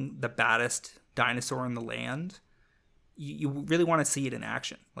presenting the baddest dinosaur in the land, you really want to see it in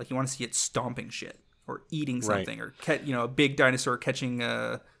action. Like you want to see it stomping shit or eating something, or a big dinosaur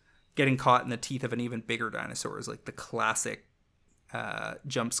getting caught in the teeth of an even bigger dinosaur is like the classic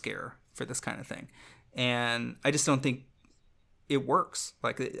jump scare for this kind of thing. And I just don't think it works.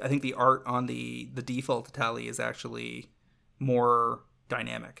 Like I think the art on the default Atali is actually more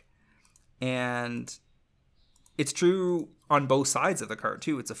dynamic. And it's true on both sides of the card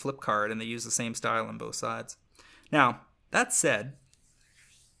too. It's a flip card and they use the same style on both sides. Now, that said,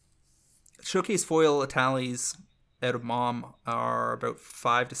 showcase foil Atalis out of Mom are about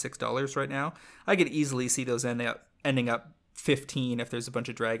 $5 to $6 right now. I could easily see those ending up $15 if there's a bunch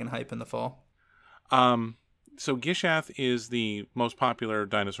of dragon hype in the fall. So Gishath is the most popular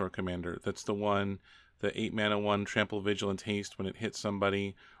dinosaur commander. That's the one, the 8 mana 1 trample vigilance haste when it hits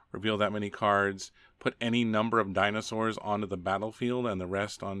somebody, reveal that many cards, put any number of dinosaurs onto the battlefield and the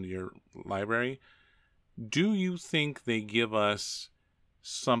rest on your library. Do you think they give us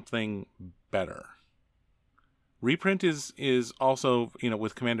something better? Reprint is also,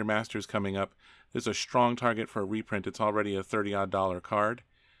 with Commander Masters coming up, there's a strong target for a reprint. It's already a $30-odd card.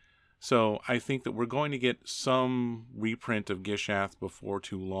 So I think that we're going to get some reprint of Gishath before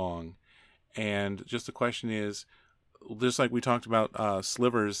too long. And just the question is, just like we talked about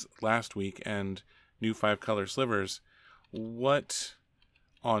slivers last week and new 5-color slivers, what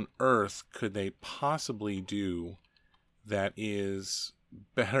on earth could they possibly do that is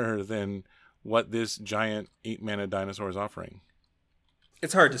better than what this giant 8-mana dinosaur is offering?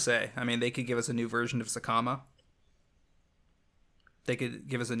 It's hard to say. I mean, they could give us a new version of Sakama. They could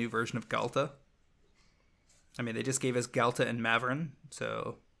give us a new version of Galta. I mean, they just gave us Galta and Mavrin,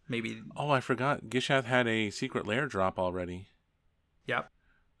 so maybe... Oh, I forgot. Gishath had a secret lair drop already. Yep.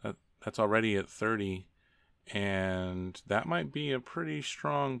 That's already at 30, and that might be a pretty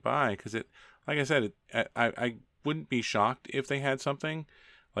strong buy, because it, like I said, I wouldn't be shocked if they had something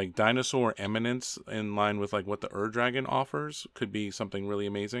like Dinosaur Eminence in line with like what the Ur-Dragon offers. Could be something really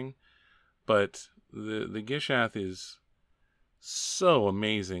amazing, but the Gishath is so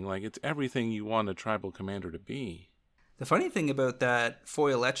amazing. Like, it's everything you want a tribal commander to be. The funny thing about that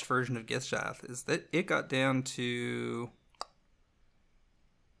foil etched version of Gishath is that it got down to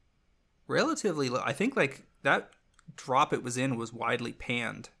relatively low. I think like that drop it was in was widely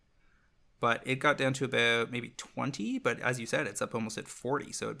panned, but it got down to about maybe 20, but as you said, it's up almost at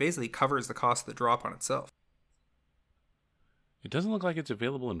 40, so it basically covers the cost of the drop on itself. It doesn't look like it's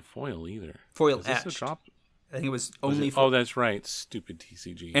available in foil either. Foil Is etched. this a drop? I think it was only... Oh, that's right. Stupid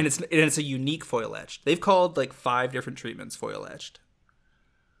TCG. And it's a unique foil etched. They've called like 5 different treatments foil etched.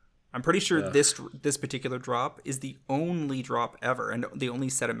 I'm pretty sure this particular drop is the only drop ever, and the only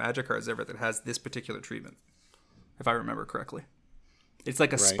set of Magic cards ever that has this particular treatment, if I remember correctly. It's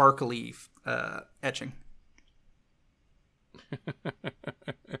like a sparkly etching.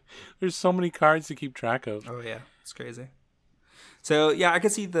 There's so many cards to keep track of. Oh yeah, it's crazy. So yeah, I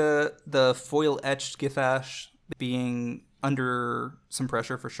could see the foil etched Githash being under some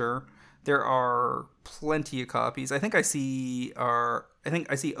pressure for sure. There are plenty of copies. I think I see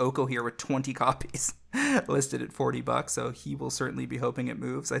Oko here with 20 copies listed at $40, so he will certainly be hoping it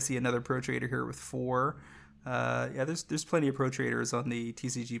moves. I see another Pro Trader here with 4. There's plenty of Pro Traders on the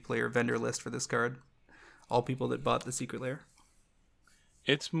TCG Player vendor list for this card. All people that bought the Secret Lair.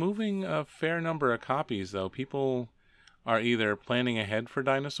 It's moving a fair number of copies, though. People are either planning ahead for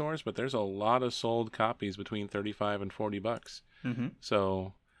dinosaurs, but there's a lot of sold copies between $35 and $40. Mm-hmm.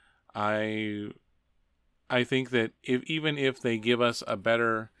 So I think that even if they give us a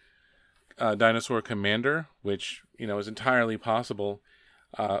better dinosaur commander, which is entirely possible,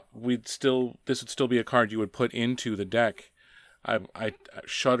 this would still be a card you would put into the deck. I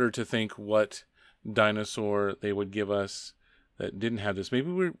shudder to think what dinosaur they would give us that didn't have this. Maybe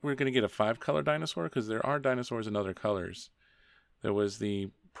we're going to get a 5-color dinosaur, because there are dinosaurs in other colors. There was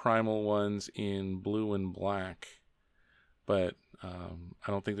the primal ones in blue and black, but I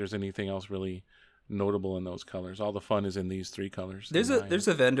don't think there's anything else really notable in those colors. All the fun is in these 3 colors. There's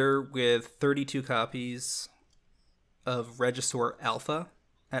a vendor with 32 copies of Regisaur Alpha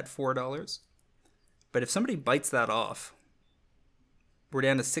at $4. But if somebody bites that off, we're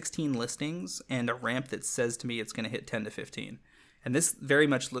down to 16 listings and a ramp that says to me it's going to hit 10 to 15. And this very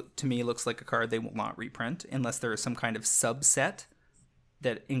much to me looks like a card they will not reprint unless there is some kind of subset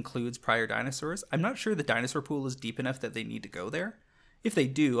that includes prior dinosaurs. I'm not sure the dinosaur pool is deep enough that they need to go there. If they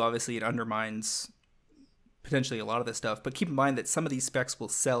do, obviously it undermines potentially a lot of this stuff. But keep in mind that some of these specs will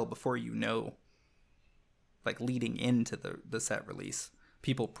sell before you know, like leading into the set release.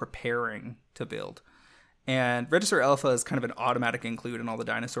 People preparing to build. And Regisaur Alpha is kind of an automatic include in all the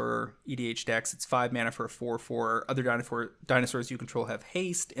dinosaur EDH decks. It's 5 mana for a 4/4. Other dinosaurs you control have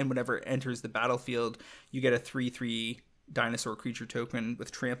haste, and whenever it enters the battlefield, you get a 3/3 dinosaur creature token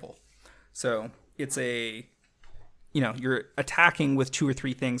with trample. So it's you're attacking with 2 or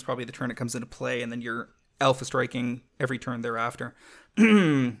 3 things probably the turn it comes into play, and then you're alpha striking every turn thereafter.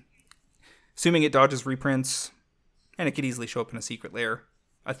 Assuming it dodges reprints, and it could easily show up in a secret lair,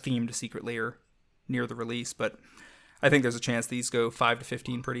 a themed secret lair near the release, but I think there's a chance these go 5 to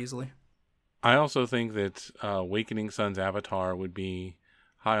 15 pretty easily. I also think that Awakening Sun's Avatar would be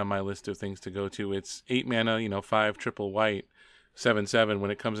high on my list of things to go to. It's 8 mana, 5 triple white, 7/7.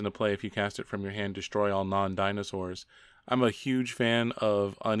 When it comes into play, if you cast it from your hand, destroy all non-dinosaurs. I'm a huge fan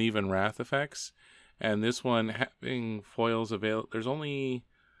of Uneven Wrath effects, and this one having foils available. There's only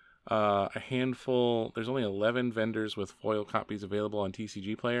a handful. There's only 11 vendors with foil copies available on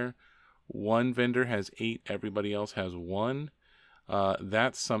TCG Player. One vendor has 8, everybody else has 1.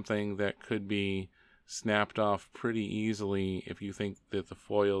 That's something that could be snapped off pretty easily if you think that the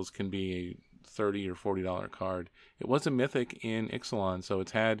foils can be a $30 or $40 card. It was a mythic in Ixalan, so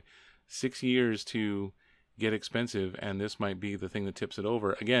it's had 6 years to get expensive, and this might be the thing that tips it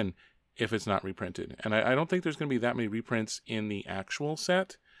over, again, if it's not reprinted. And I don't think there's going to be that many reprints in the actual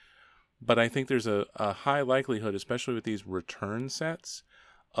set, but I think there's a high likelihood, especially with these return sets,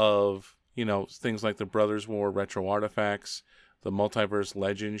 of things like the Brothers War retro artifacts, the Multiverse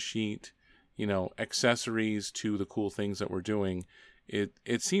Legends sheet, accessories to the cool things that we're doing.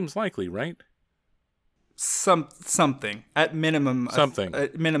 It seems likely, right? Something at minimum.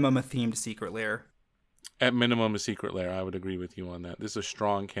 At minimum, a themed secret lair. At minimum, a secret lair. I would agree with you on that. This is a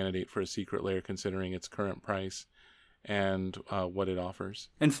strong candidate for a secret lair, considering its current price and what it offers.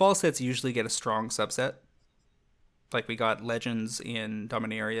 And fall sets usually get a strong subset. Like we got Legends in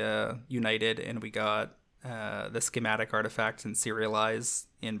Dominaria United, and we got the Schematic Artifact and Serialize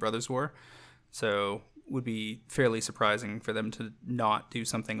in Brothers War. So would be fairly surprising for them to not do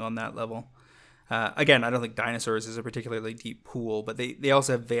something on that level. Again, I don't think Dinosaurs is a particularly deep pool, but they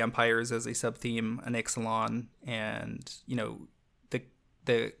also have Vampires as a sub-theme, an Ixalan, and,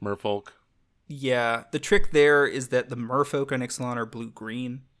 the Merfolk. Yeah, the trick there is that the Merfolk on Ixalan are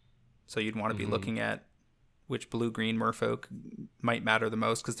blue-green, so you'd want to be looking at which blue-green Merfolk might matter the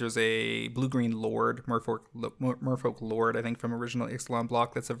most, because there's a blue-green Lord, Merfolk Lord, I think, from original Ixalan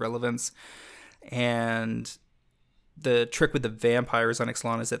block that's of relevance. And the trick with the Vampires on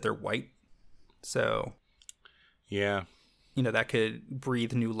Ixalan is that they're white. So, yeah, that could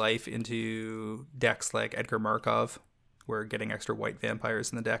breathe new life into decks like Edgar Markov, where getting extra white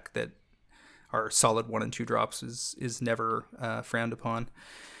vampires in the deck that are solid 1 and 2 drops is never frowned upon.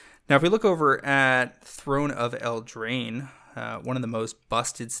 Now, if we look over at Throne of Eldraine, one of the most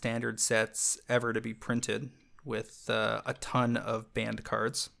busted standard sets ever to be printed, with a ton of banned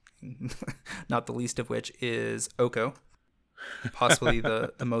cards, not the least of which is Oko, possibly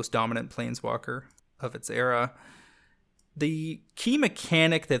the most dominant planeswalker of its era. The key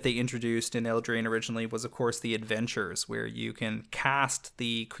mechanic that they introduced in Eldraine originally was, of course, the adventures, where you can cast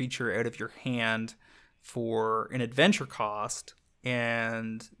the creature out of your hand for an adventure cost,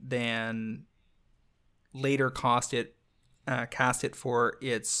 and then later cast it for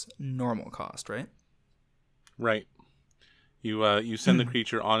its normal cost, right? Right. You send the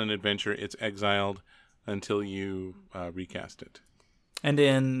creature on an adventure. It's exiled until you recast it. And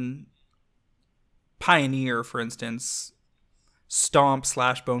in Pioneer, for instance, Stomp /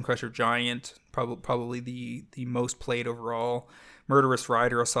 Bonecrusher Giant, probably the most played overall. Murderous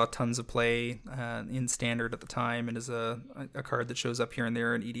Rider saw tons of play in Standard at the time, and is a card that shows up here and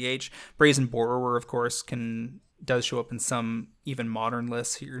there in EDH. Brazen Borrower, of course, does show up in some even modern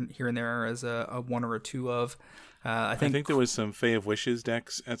lists here and there as a 1 or a 2 of. I think there was some Fae of Wishes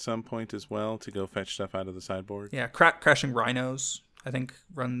decks at some point as well to go fetch stuff out of the sideboard. Yeah, Crashing Rhinos, I think,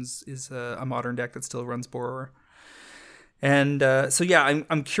 is a modern deck that still runs Borrower. And so yeah,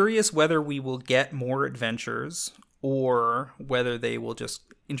 I'm curious whether we will get more adventures, or whether they will just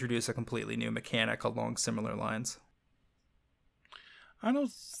introduce a completely new mechanic along similar lines. I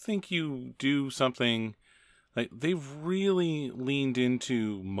don't think you do something Like, they've really leaned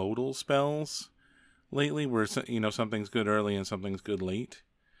into modal spells lately, where something's good early and something's good late,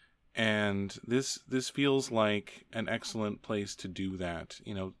 and this feels like an excellent place to do that.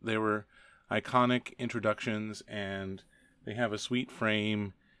 They were iconic introductions, and they have a sweet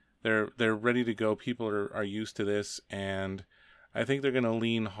frame. They're ready to go. People are used to this, and I think they're going to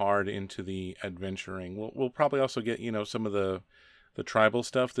lean hard into the adventuring. We'll probably also get some of the tribal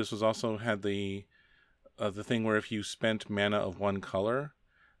stuff. This was also had the thing where if you spent mana of one color,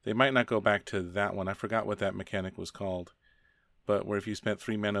 they might not go back to that one. I forgot what that mechanic was called, but where if you spent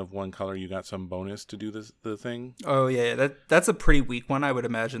 3 mana of one color, you got some bonus to do the thing. Oh yeah, that's a pretty weak one. I would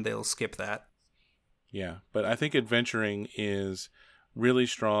imagine they'll skip that. Yeah, but I think adventuring is really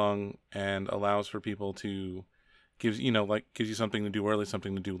strong and allows for people to gives you something to do early,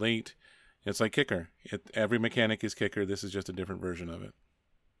 something to do late. It's like Kicker. Every mechanic is Kicker. This is just a different version of it.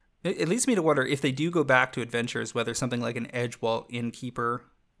 It leads me to wonder if they do go back to adventures, whether something like an Edgewall Innkeeper,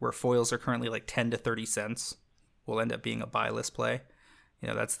 where foils are currently like 10 to 30 cents, will end up being a buy list play.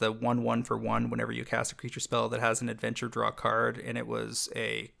 That's the 1/1 for 1 whenever you cast a creature spell that has an adventure draw card, and it was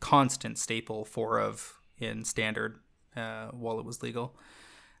a constant staple 4 of in Standard while it was legal.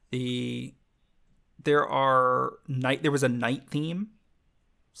 There was a night theme,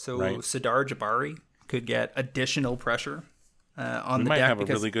 so right. Sidar Jabari could get additional pressure on the deck. We might have a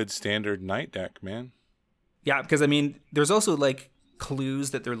really good Standard night deck, man. Yeah, because there's also like clues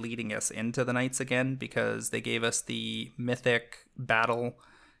that they're leading us into the Knights again, because they gave us the mythic battle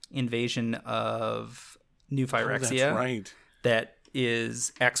invasion of New Phyrexia. That's right. That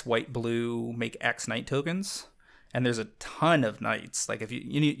is X white blue make X Knight tokens, and there's a ton of Knights. Like if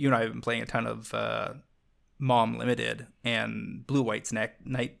you and I have been playing a ton of Mom Limited, and blue white's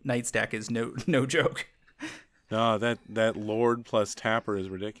Knights deck is no joke. No, that Lord plus Tapper is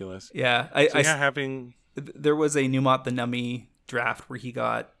ridiculous. Yeah, there was a Numot the Nummy draft where he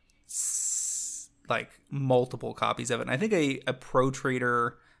got like multiple copies of it, and I think a pro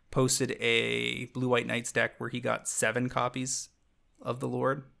trader posted a blue white Knights deck where he got 7 copies of the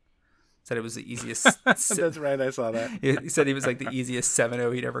Lord. Said it was the easiest. That's right, I saw that. He said he was like the easiest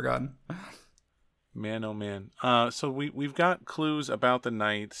 7-0 he'd ever gotten. Man, oh man. So we've got clues about the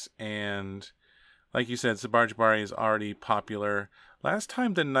Knights, and like you said, Sidar Jabari is already popular. Last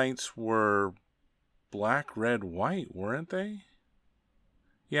time the Knights were black, red, white, weren't they?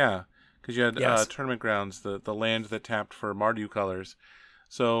 Yeah, because you had yes. Tournament Grounds, the land that tapped for Mardu colors.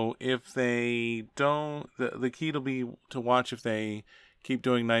 So if they don't, the key will be to watch if they keep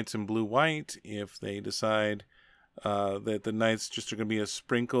doing Knights in blue-white, if they decide that the Knights just are going to be a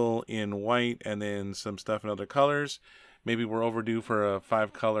sprinkle in white and then some stuff in other colors. Maybe we're overdue for a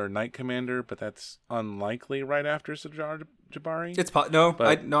 5-color Knight Commander, but that's unlikely right after Sidar Jabari.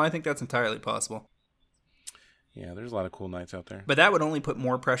 I think that's entirely possible. Yeah, there's a lot of cool Knights out there. But that would only put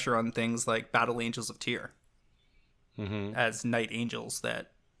more pressure on things like Battle Angels of Tyr as Knight Angels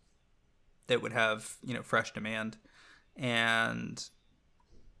that would have fresh demand, and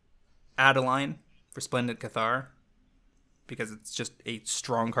Adeline for Splendid Cathar, because it's just a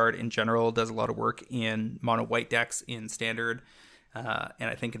strong card in general, does a lot of work in mono white decks in Standard, and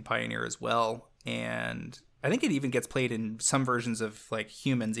I think in Pioneer as well. And I think it even gets played in some versions of like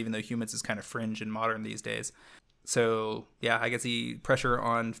Humans, even though Humans is kind of fringe in Modern these days. So yeah, I can see pressure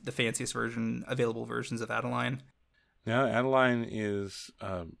on the fanciest available versions of Adeline. Yeah, Adeline is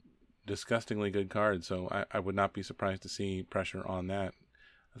a disgustingly good card, so I would not be surprised to see pressure on that.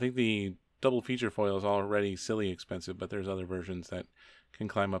 I think the double feature foil is already silly expensive, but there's other versions that can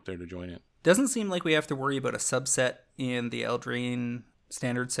climb up there to join it. Doesn't seem like we have to worry about a subset in the Eldraine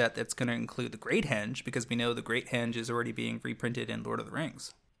Standard set that's going to include the Great Henge, because we know the Great Henge is already being reprinted in Lord of the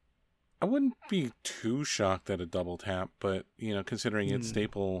Rings. I wouldn't be too shocked at a double tap, but considering its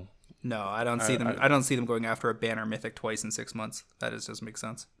staple. No, I don't see them. I don't see them going after a banner mythic twice in 6 months. That doesn't make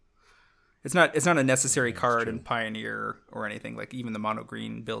sense. It's not a necessary card in Pioneer or anything. Like even the mono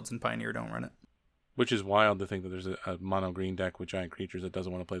green builds in Pioneer don't run it. Which is wild to think that there's a mono green deck with giant creatures that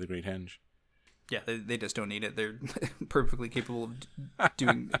doesn't want to play the Great Henge. Yeah, they just don't need it. They're perfectly capable of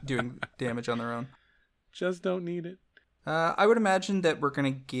doing damage on their own. Just don't need it. I would imagine that we're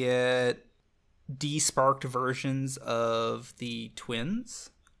going to get desparked versions of the twins.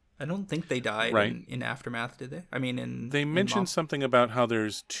 I don't think they died in Aftermath, did they? I mean, they mentioned something about how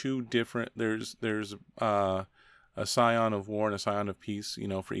there's two different. There's a Scion of War and a Scion of Peace,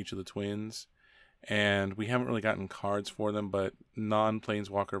 for each of the twins, and we haven't really gotten cards for them, but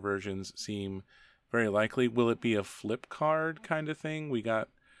non-Planeswalker versions seem very likely. Will it be a flip card kind of thing? We got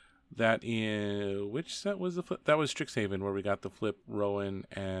that in which set was the flip? That was Strixhaven, where we got the flip Rowan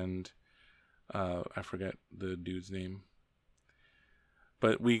and I forget the dude's name.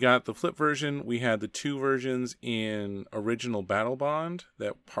 But we got the flip version. We had the 2 versions in original Battle Bond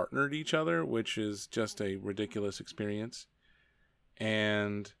that partnered each other, which is just a ridiculous experience.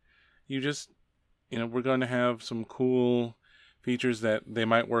 And you just, we're going to have some cool features that they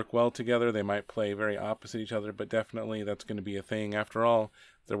might work well together. They might play very opposite each other, but definitely that's going to be a thing. After all,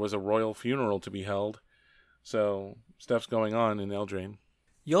 there was a royal funeral to be held. So stuff's going on in Eldraine.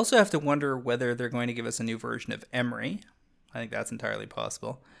 You also have to wonder whether they're going to give us a new version of Emery. I think that's entirely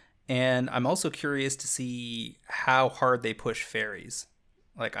possible. And I'm also curious to see how hard they push fairies.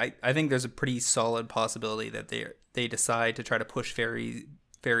 Like, I think there's a pretty solid possibility that they decide to try to push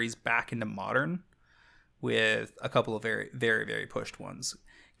fairies back into Modern with a couple of very, very, very pushed ones.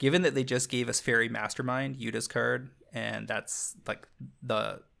 Given that they just gave us Fairy Mastermind, Yuta's card, and that's like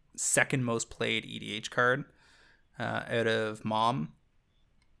the second most played EDH card out of Mom,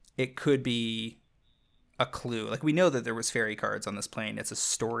 it could be a clue. Like, we know that there was fairy cards on this plane. It's a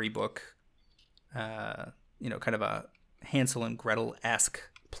storybook, kind of a Hansel and Gretel-esque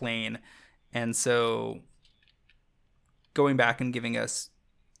plane. And so going back and giving us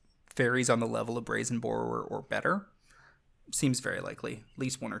fairies on the level of Brazen Boar or better seems very likely. At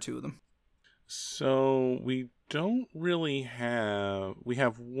least 1 or 2 of them. So we don't really have... We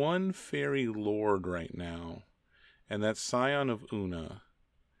have 1 fairy lord right now, and that's Scion of Una.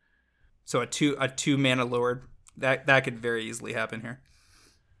 So a two mana lord, that could very easily happen here.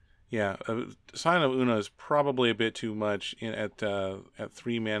 Yeah, Scion of Una is probably a bit too much at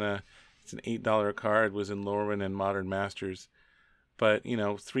 3 mana. It's an $8 card, was in Lorwyn and Modern Masters. But,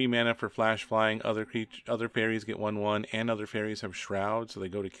 3 mana for flash flying, other fairies get 1/1, and other fairies have Shroud, so they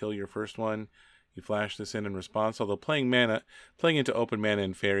go to kill your first one. You flash this in response. Although playing into open mana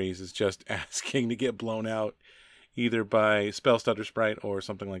and fairies is just asking to get blown out, either by Spellstutter Sprite or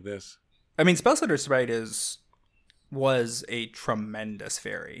something like this. I mean, Spellstutter Sprite was a tremendous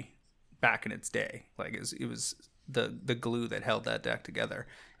fairy back in its day. Like, it was the glue that held that deck together.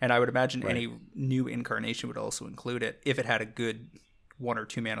 And I would imagine any new incarnation would also include it if it had a good 1 or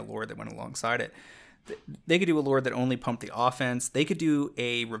 2 mana lord that went alongside it. They could do a lord that only pumped the offense. They could do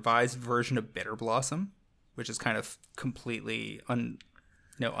a revised version of Bitter Blossom, which is kind of completely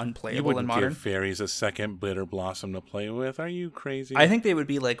unplayable in Modern. Give fairies a second Bitter Blossom to play with. Are you crazy? I think they would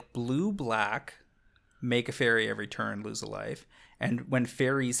be like blue-black, make a fairy every turn, lose a life. And when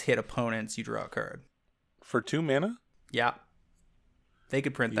fairies hit opponents, you draw a card. For 2 mana? Yeah. They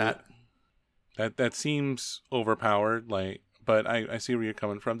could print that. That seems overpowered, but I see where you're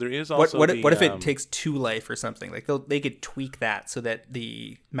coming from. There is also what if it takes 2 life or something? Like, they could tweak that so that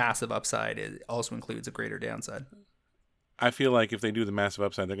the massive upside also includes a greater downside. I feel like if they do the massive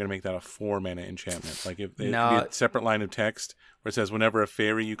upside, they're going to make that a 4 mana enchantment. Like, if it be a separate line of text where it says, whenever a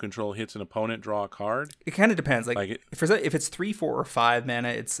fairy you control hits an opponent, draw a card. It kind of depends. If it's 3, 4, or 5 mana,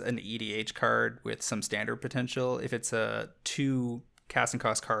 it's an EDH card with some standard potential. If it's a 2 casting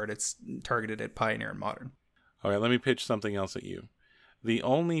cost card, it's targeted at Pioneer and Modern. Okay, let me pitch something else at you. The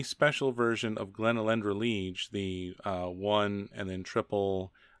only special version of Glenelendra Liege, the 1 and then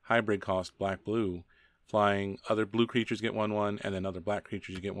triple hybrid cost black-blue, flying, other blue creatures get 1/1, and then other black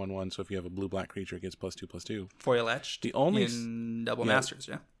creatures you get 1/1. So if you have a blue-black creature, it gets +2/+2. Foil etched. The only in Double Masters,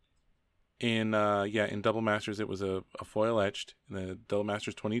 yeah. In Double Masters it was a foil etched in the Double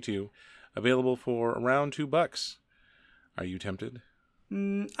Masters 22, available for around $2. Are you tempted?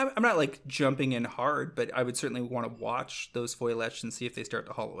 I'm not like jumping in hard, but I would certainly want to watch those foil etched and see if they start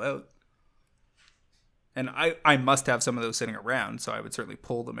to hollow out. And I must have some of those sitting around, so I would certainly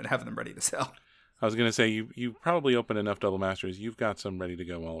pull them and have them ready to sell. I was going to say, you probably opened enough Double Masters. You've got some ready to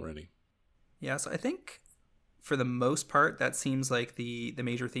go already. Yeah, so I think for the most part, that seems like the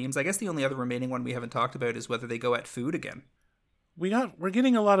major themes. I guess the only other remaining one we haven't talked about is whether they go at food again. We're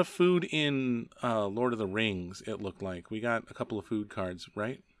getting a lot of food in Lord of the Rings, it looked like. We got a couple of food cards,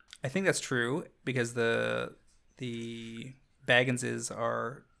 right? I think that's true, because the Bagginses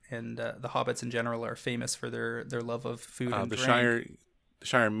are, and the Hobbits in general, are famous for their love of food and drink. The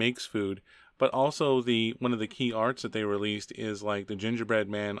Shire makes food. But also one of the key arts that they released is like the gingerbread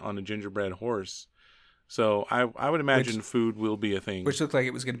man on a gingerbread horse. So I would imagine food will be a thing. Which looked like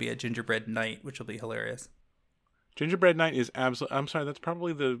it was going to be a gingerbread knight, which will be hilarious. Gingerbread knight is absolutely... I'm sorry, that's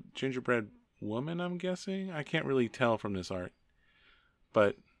probably the gingerbread woman, I'm guessing? I can't really tell from this art.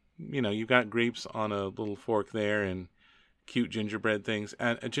 But, you've got grapes on a little fork there and cute gingerbread things.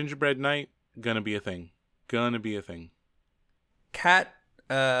 And a gingerbread knight, gonna be a thing. Cat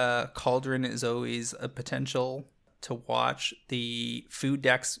Cauldron is always a potential to watch. The food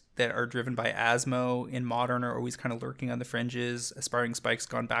decks that are driven by Asmo in Modern are always kind of lurking on the fringes. Aspiring Spike's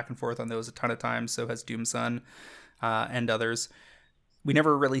gone back and forth on those a ton of times, so has Doomsun and others. We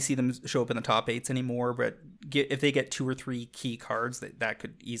never really see them show up in the top 8s anymore, but if they get 2 or 3 key cards, that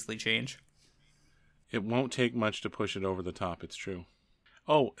could easily change. It won't take much to push it over the top, it's true.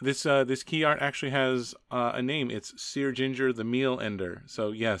 Oh, this key art actually has a name. It's Sear Ginger the Meal Ender.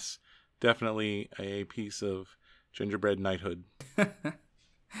 So yes, definitely a piece of gingerbread knighthood.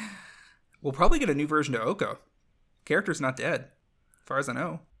 We'll probably get a new version to Oko. Character's not dead, as far as I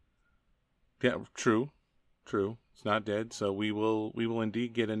know. Yeah, true. It's not dead, so we will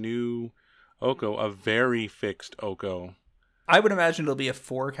indeed get a new Oko, a very fixed Oko. I would imagine it'll be a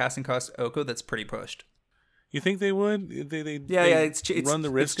 4 casting cost Oko that's pretty pushed. You think they would? They it's run the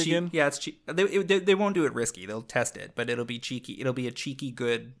risk again? Yeah, it's cheap. They won't do it risky. They'll test it, but it'll be cheeky. It'll be a cheeky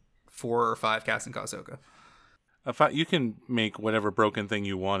good 4 or 5 casting cost Oko. You can make whatever broken thing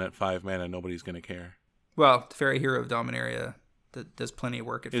you want at 5 mana. Nobody's going to care. Well, the Fairy Hero of Dominaria does plenty of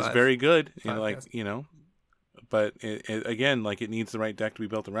work at 5. It's very good. Five But it needs the right deck to be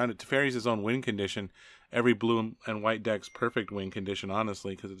built around it. Teferi's his own win condition. Every blue and white deck's perfect win condition,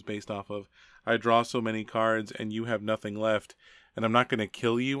 honestly, because it's based off of I draw so many cards and you have nothing left, and I'm not going to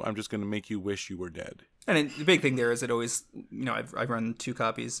kill you. I'm just going to make you wish you were dead. And the big thing there is it always, I've run 2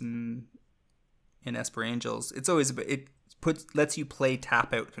 copies in Esper Angels. It's always lets you play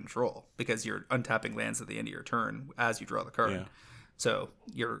tap out control because you're untapping lands at the end of your turn as you draw the card. Yeah. So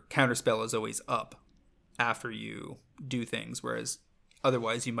your counterspell is always up after you do things, whereas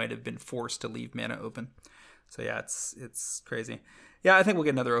otherwise you might have been forced to leave mana open. So yeah, it's crazy. Yeah, I think we'll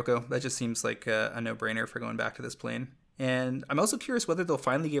get another Oko. That just seems like a no-brainer for going back to this plane. And I'm also curious whether they'll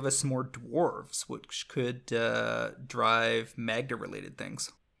finally give us some more dwarves, which could drive Magda-related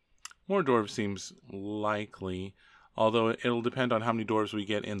things. More dwarves seems likely, although it'll depend on how many dwarves we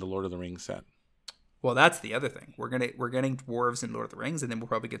get in the Lord of the Rings set. Well, that's the other thing. We're getting dwarves in Lord of the Rings, and then we'll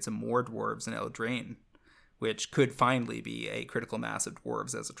probably get some more dwarves in Eldraine, which could finally be a critical mass of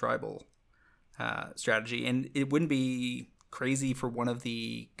dwarves as a tribal strategy. And it wouldn't be crazy for one of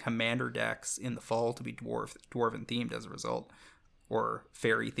the commander decks in the fall to be dwarven themed as a result, or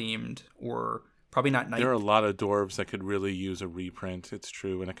fairy themed, or probably not night. There are a lot of dwarves that could really use a reprint. It's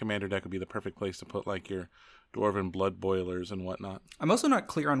true, and a commander deck would be the perfect place to put like your dwarven blood boilers and whatnot. I'm also not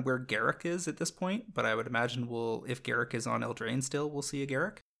clear on where Garruk is at this point, but I would imagine if Garruk is on Eldraine still, we'll see a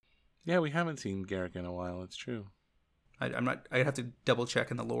Garruk. Yeah, we haven't seen Garruk in a while. It's true. I'm not. I'd have to double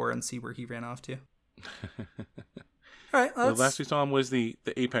check in the lore and see where he ran off to. All right. The last we saw him was the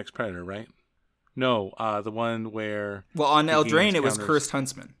Apex Predator, right? No, the one where. Well, on Eldraine it was Cursed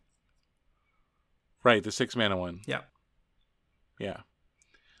Huntsman. Right, the 6 mana one. Yeah. Yeah.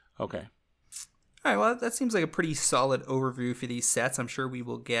 Okay. All right. Well, that seems like a pretty solid overview for these sets. I'm sure we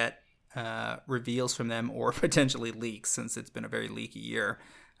will get reveals from them or potentially leaks, since it's been a very leaky year.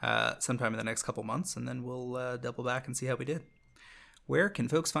 Sometime in the next couple months, and then we'll double back and see how we did. Where can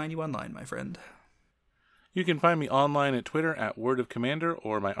folks find you online, my friend? You can find me online at Twitter at Word of Commander,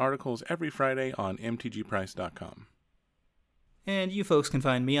 or my articles every Friday on MTGPrice.com. And you folks can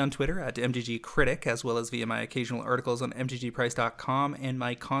find me on Twitter at MTGCritic, as well as via my occasional articles on MTGPrice.com and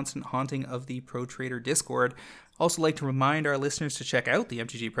my constant haunting of the Pro Trader Discord. Also like to remind our listeners to check out the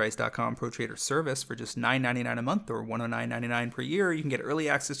MTGPrice.com Pro Trader service for just $9.99 a month or $109.99 per year. You can get early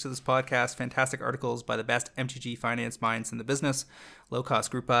access to this podcast, fantastic articles by the best MTG finance minds in the business, low-cost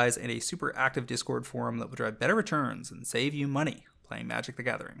group buys, and a super active Discord forum that will drive better returns and save you money playing Magic the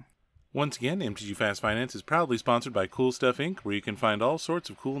Gathering. Once again, MTG Fast Finance is proudly sponsored by Cool Stuff Inc., where you can find all sorts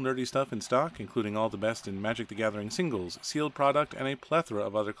of cool, nerdy stuff in stock, including all the best in Magic the Gathering singles, sealed product, and a plethora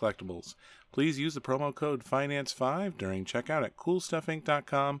of other collectibles. Please use the promo code FINANCE5 during checkout at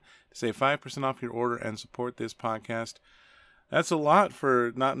CoolStuffInc.com to save 5% off your order and support this podcast. That's a lot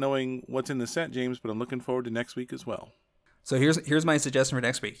for not knowing what's in the set, James, but I'm looking forward to next week as well. So here's my suggestion for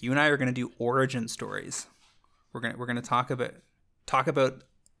next week. You and I are going to do origin stories. We're going to talk about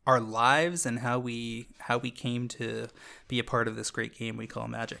our lives and how we came to be a part of this great game we call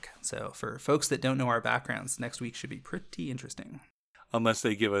Magic. So for folks that don't know our backgrounds, next week should be pretty interesting. Unless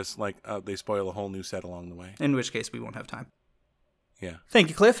they give us, they spoil a whole new set along the way. In which case we won't have time. Yeah. Thank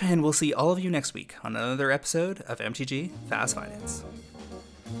you, Cliff, and we'll see all of you next week on another episode of MTG Fast Finance.